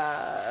like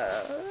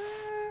a,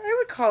 I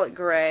would call it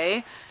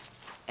gray,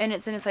 and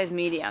it's in a size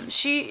medium.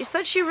 She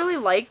said she really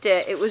liked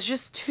it. It was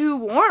just too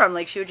warm,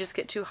 like she would just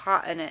get too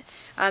hot in it.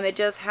 It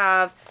does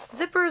have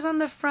zippers on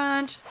the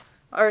front,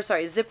 or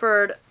sorry,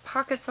 zippered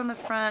pockets on the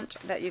front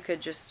that you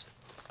could just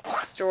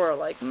store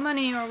like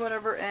money or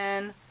whatever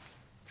in.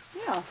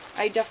 Yeah,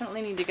 I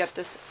definitely need to get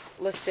this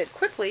listed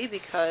quickly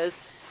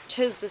because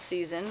 'tis the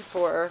season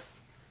for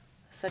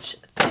such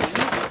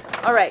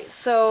things. Alright,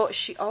 so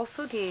she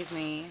also gave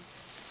me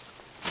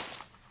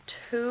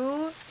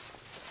 2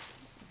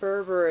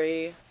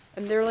 Burberry,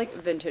 and they're like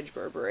vintage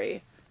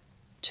Burberry,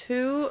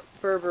 2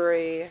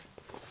 Burberry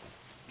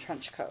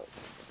trench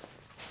coats.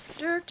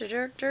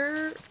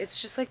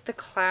 It's just like the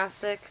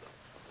classic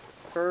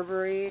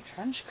Burberry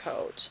trench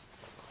coat.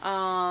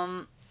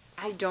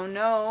 I don't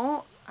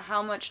know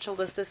how much to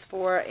list this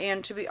for,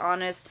 and to be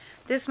honest,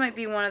 this might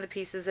be one of the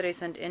pieces that I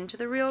send into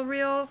the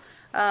Real.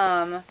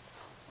 And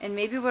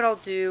maybe what I'll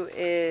do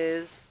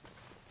is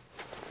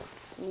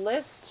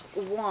list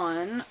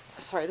one.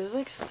 Sorry, this is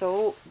like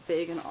so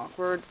big and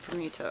awkward for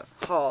me to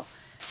haul.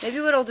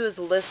 Maybe what I'll do is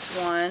list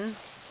one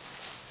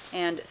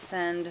and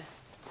send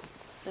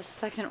the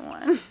second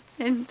one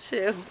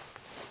into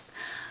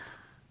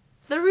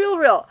the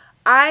Real.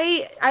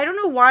 I don't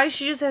know why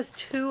she just has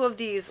 2 of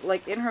these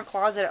like in her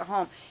closet at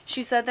home.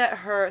 She said that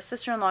her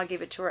sister-in-law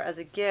gave it to her as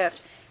a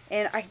gift,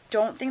 and I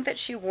don't think that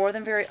she wore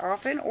them very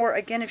often, or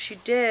again, if she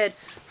did,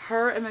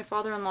 her and my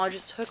father-in-law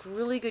just took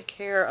really good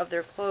care of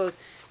their clothes.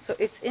 So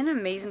it's in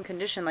amazing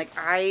condition. Like,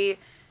 I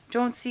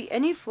don't see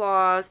any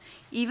flaws.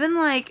 Even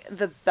like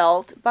the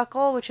belt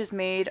buckle, which is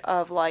made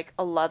of like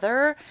a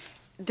leather,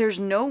 there's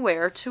no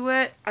wear to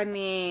it. I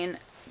mean,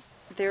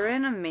 they're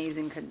in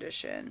amazing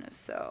condition.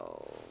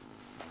 So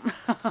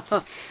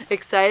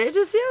excited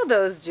to see how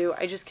those do.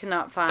 I just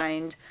cannot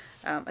find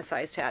a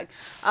size tag.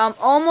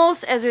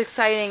 Almost as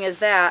exciting as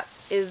that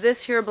is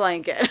this here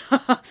blanket.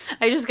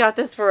 I just got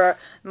this for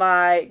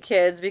my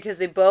kids because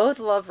they both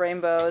love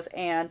rainbows,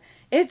 and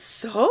it's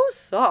so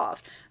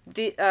soft.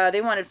 They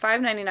wanted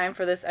 $5.99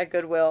 for this at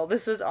Goodwill.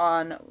 This was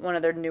on one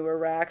of their newer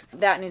racks.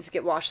 That needs to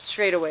get washed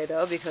straight away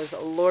though, because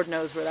Lord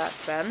knows where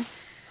that's been.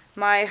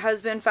 My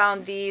husband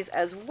found these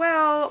as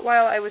well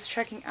while I was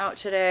checking out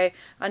today.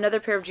 Another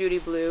pair of Judy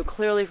Blue,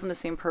 clearly from the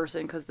same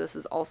person because this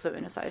is also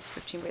in a size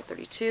 15 by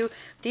 32.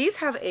 These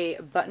have a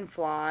button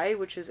fly,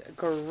 which is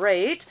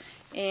great,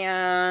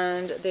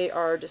 and they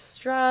are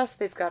distressed.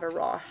 They've got a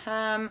raw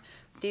hem.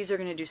 These are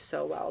going to do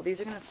so well. These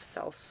are going to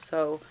sell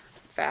so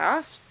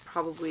fast,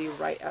 probably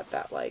right at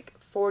that like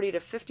 $40 to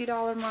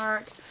 $50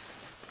 mark.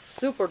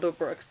 super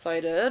duper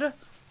excited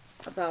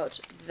about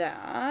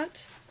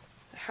that.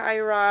 High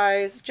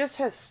rise just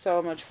has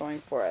so much going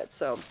for it.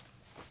 So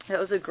that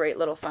was a great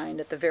little find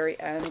at the very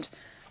end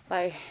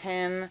by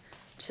him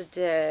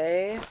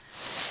today.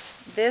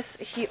 This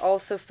he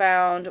also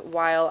found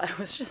while I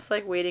was just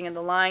like waiting in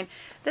the line.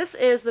 This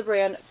is the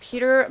brand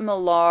Peter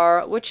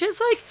Millar, which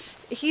is like,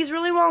 he's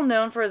really well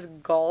known for his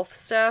golf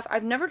stuff.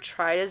 I've never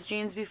tried his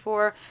jeans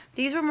before.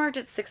 These were marked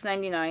at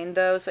 $6.99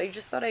 though, so I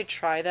just thought I'd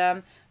try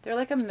them. They're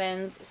like a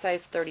men's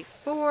size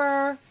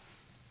 34.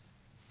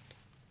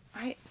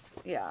 I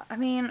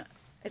mean,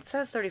 it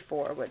says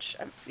 34, which,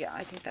 yeah,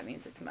 I think that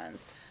means it's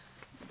men's.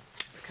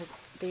 Because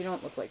they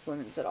don't look like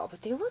women's at all.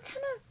 But they look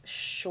kind of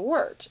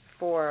short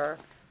for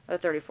a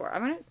 34.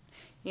 I'm going to,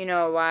 you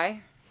know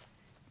why?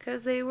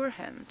 Because they were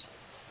hemmed.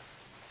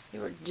 They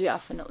were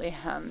definitely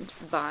hemmed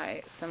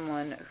by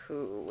someone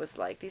who was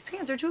like, these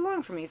pants are too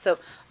long for me. So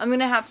I'm going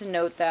to have to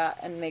note that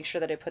and make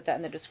sure that I put that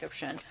in the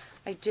description.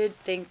 I did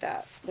think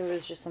that there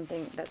was just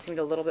something that seemed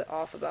a little bit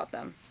off about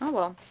them. Oh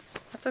well,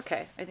 that's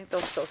okay. I think they'll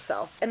still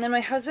sell. And then my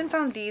husband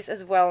found these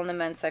as well in the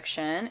men's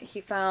section.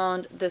 He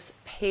found this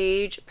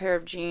Paige pair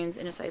of jeans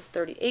in a size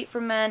 38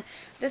 for men.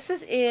 This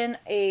is in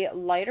a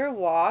lighter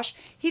wash.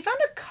 He found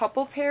a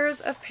couple pairs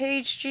of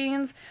Paige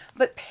jeans,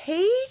 but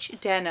Paige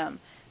denim,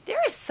 there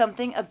is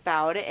something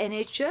about it and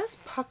it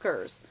just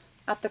puckers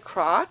at the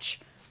crotch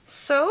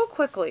so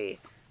quickly.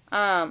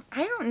 I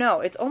don't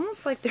know. It's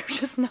almost like they're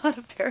just not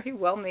a very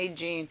well-made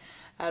jean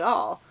at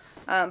all.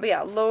 But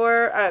yeah,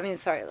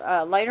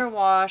 lighter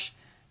wash.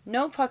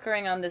 No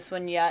puckering on this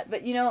one yet.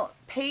 But you know,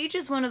 Paige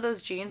is one of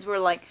those jeans where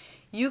like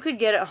you could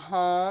get it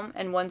home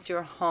and once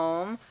you're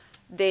home,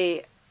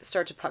 they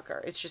start to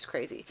pucker. It's just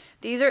crazy.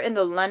 These are in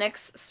the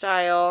Lennox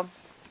style.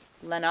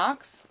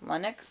 Lennox?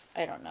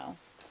 I don't know.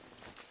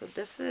 So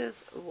this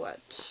is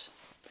what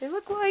they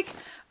look like.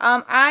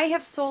 I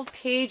have sold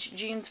Paige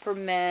jeans for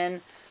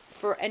men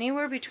for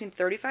anywhere between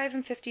 $35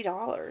 and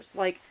 $50.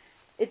 Like,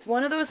 it's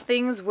one of those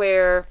things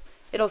where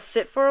it'll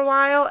sit for a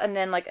while and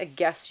then like a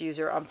guest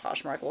user on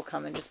Poshmark will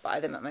come and just buy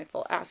them at my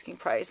full asking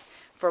price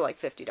for like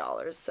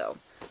 $50. So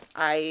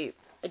I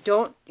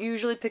don't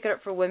usually pick it up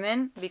for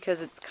women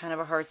because it's kind of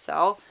a hard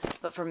sell,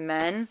 but for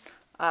men,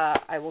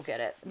 I will get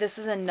it. This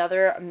is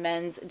another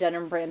men's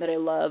denim brand that I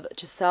love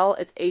to sell.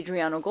 It's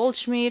Adriano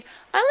Goldschmied.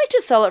 I like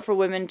to sell it for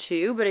women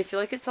too, but I feel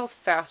like it sells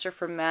faster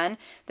for men.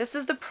 This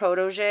is the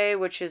Protégé,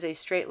 which is a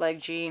straight leg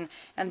jean,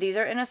 and these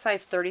are in a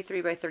size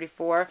 33 by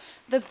 34.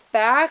 The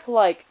back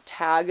like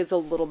tag is a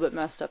little bit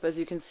messed up. As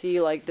you can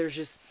see, like there's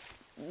just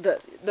the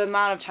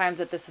amount of times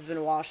that this has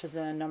been washed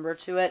isn't a number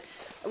to it,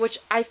 which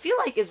I feel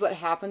like is what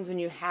happens when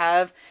you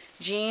have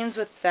jeans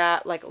with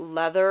that like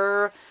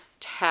leather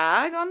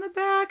tag on the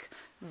back.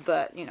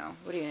 But, you know,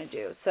 what are you going to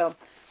do? So,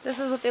 this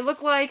is what they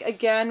look like.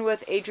 Again,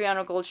 with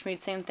Adriano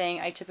Goldschmied, same thing.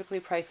 I typically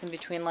price them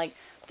between, like,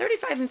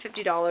 $35 and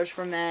 $50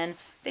 for men.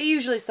 They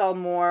usually sell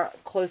more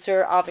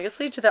closer,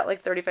 obviously, to that,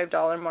 like,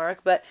 $35 mark.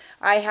 But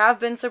I have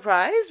been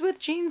surprised with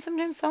jeans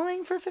sometimes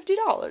selling for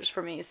 $50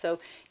 for me. So,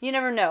 you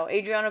never know.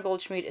 Adriano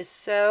Goldschmied is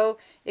so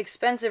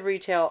expensive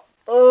retail.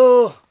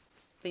 Oh!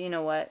 But you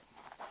know what?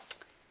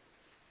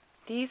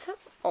 These have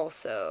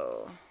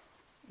also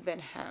been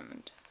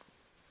hemmed.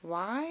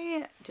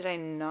 Why did I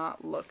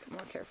not look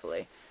more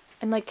carefully?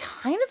 And like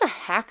kind of a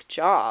hack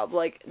job,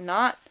 like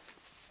not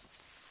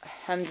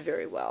hemmed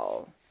very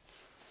well.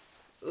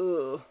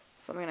 Ooh,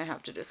 so I'm gonna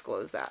have to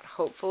disclose that.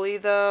 Hopefully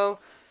though,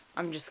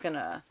 I'm just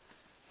gonna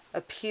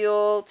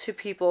appeal to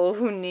people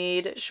who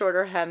need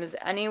shorter hems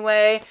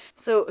anyway.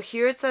 So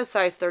here it says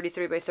size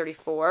 33 by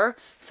 34.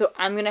 So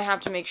I'm gonna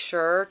have to make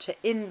sure to,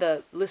 in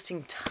the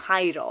listing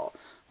title,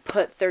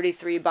 put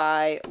 33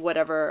 by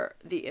whatever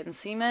the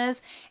inseam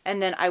is,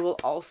 and then I will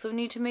also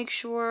need to make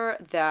sure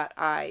that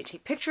I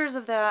take pictures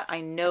of that, I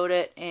note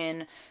it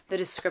in the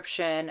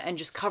description, and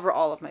just cover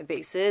all of my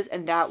bases,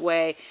 and that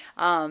way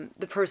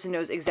the person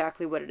knows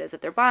exactly what it is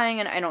that they're buying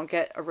and I don't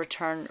get a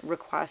return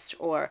request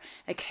or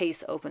a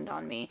case opened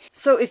on me.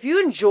 So if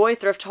you enjoy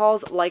thrift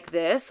hauls like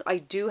this, I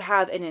do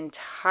have an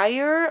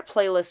entire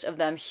playlist of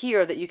them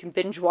here that you can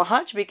binge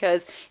watch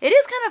because it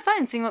is kind of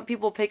fun seeing what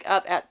people pick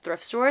up at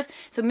thrift stores.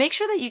 So make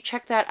sure that you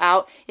check that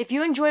out. If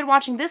you enjoyed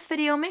watching this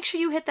video, make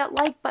sure you hit that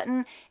like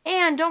button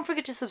and don't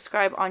forget to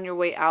subscribe on your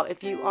way out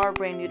if you are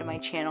brand new to my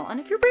channel. And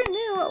if you're brand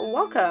new,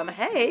 welcome.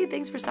 Hey,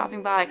 thanks for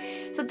stopping by.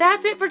 So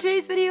that's it for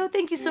today's video.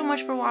 Thank you so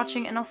much for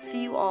watching and I'll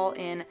see you all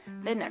in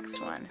the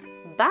next one.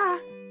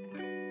 Bye!